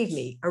 And believe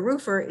me, a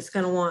roofer is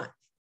going to want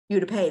you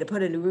to pay to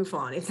put a new roof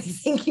on if they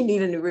think you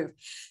need a new roof.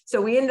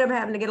 So we ended up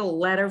having to get a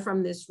letter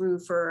from this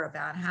roofer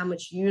about how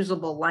much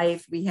usable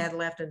life we had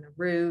left in the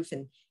roof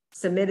and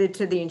submitted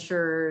to the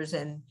insurers,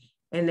 and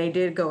they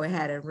did go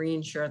ahead and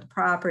reinsure the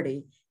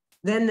property.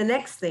 Then the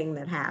next thing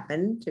that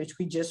happened, which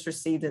we just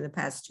received in the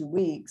past 2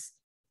 weeks,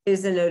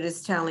 is a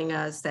notice telling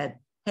us that,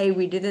 hey,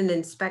 we did an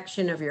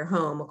inspection of your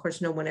home. Of course,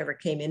 no one ever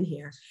came in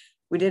here.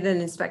 We did an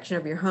inspection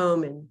of your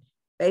home, and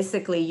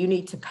basically you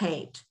need to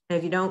paint. And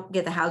if you don't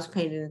get the house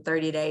painted in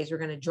 30 days, we're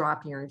going to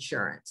drop your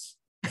insurance.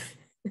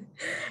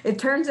 It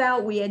turns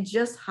out we had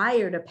just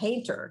hired a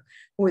painter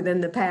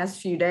within the past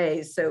few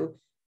days. So,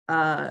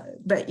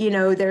 but you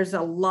know, there's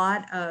a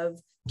lot of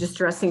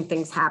distressing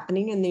things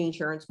happening in the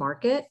insurance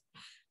market.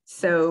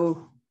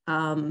 So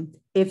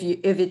if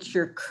it's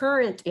your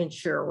current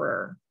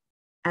insurer,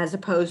 as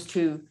opposed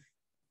to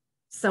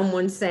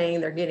someone saying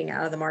they're getting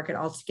out of the market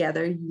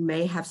altogether, you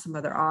may have some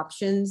other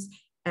options.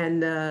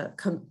 And the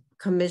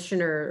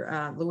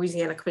commissioner,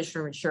 Louisiana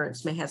Commissioner of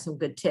Insurance, may have some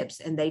good tips,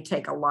 and they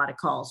take a lot of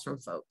calls from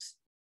folks.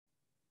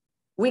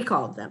 We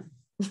called them.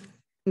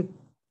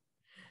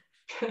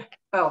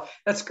 Well,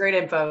 that's great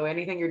info.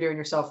 Anything you're doing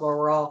yourself, Laura,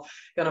 we're all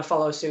going to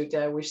follow suit.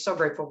 We're so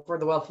grateful for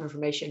the wealth of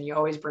information you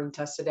always bring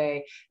to us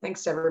today.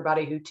 Thanks to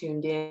everybody who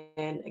tuned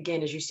in.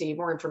 Again, as you see,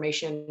 more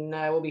information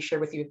will be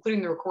shared with you,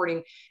 including the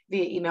recording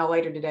via email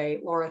later today.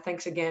 Laura,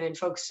 thanks again. And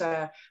folks,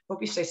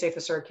 hope you stay safe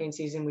this hurricane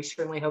season. We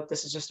certainly hope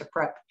this is just a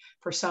prep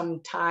for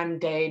some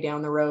day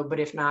down the road. But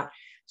if not,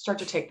 start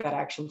to take that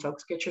action,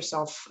 folks. Get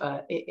yourself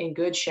in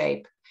good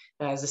shape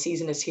as the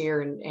season is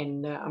here.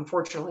 And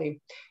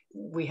unfortunately,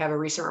 we have a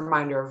recent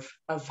reminder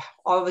of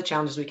all of the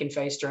challenges we can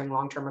face during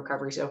long-term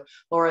recovery. So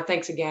Laura,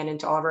 thanks again. And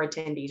to all of our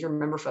attendees,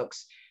 remember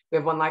folks, we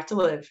have one life to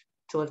live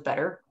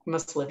better. We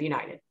must live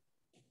united.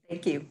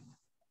 Thank you.